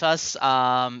about it with us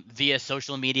via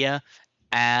social media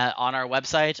on our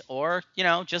website, or,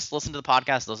 just listen to the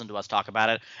podcast, listen to us talk about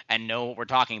it, and know what we're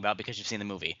talking about because you've seen the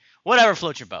movie. Whatever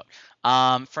floats your boat.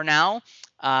 For now,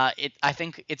 I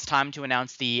think it's time to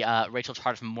announce the Rachel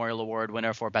Tartt Memorial Award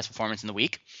winner for Best Performance in the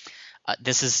Week.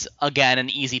 This is, again, an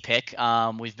easy pick.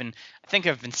 I've been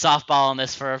softballing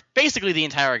this for basically the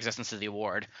entire existence of the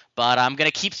award, but I'm going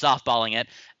to keep softballing it.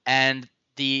 And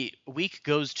the week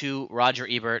goes to Roger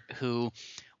Ebert, who,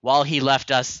 while he left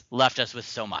us with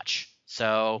so much.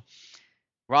 So,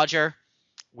 Roger,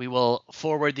 we will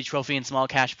forward the trophy and small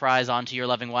cash prize onto your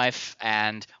loving wife,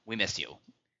 and we miss you.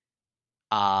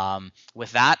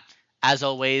 With that, as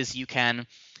always, you can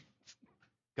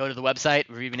go to the website,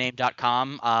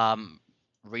 reviewnamed.com,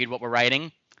 read what we're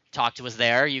writing, talk to us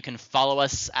there. You can follow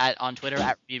us on Twitter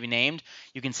at reviewnamed.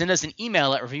 You can send us an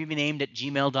email at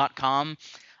reviewnamed@gmail.com.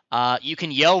 You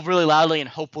can yell really loudly and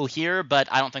hope we'll hear, but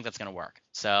I don't think that's going to work.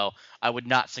 So I would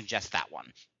not suggest that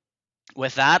one.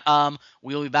 With that,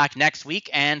 we'll be back next week,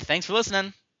 and thanks for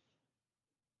listening.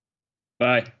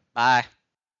 Bye. Bye.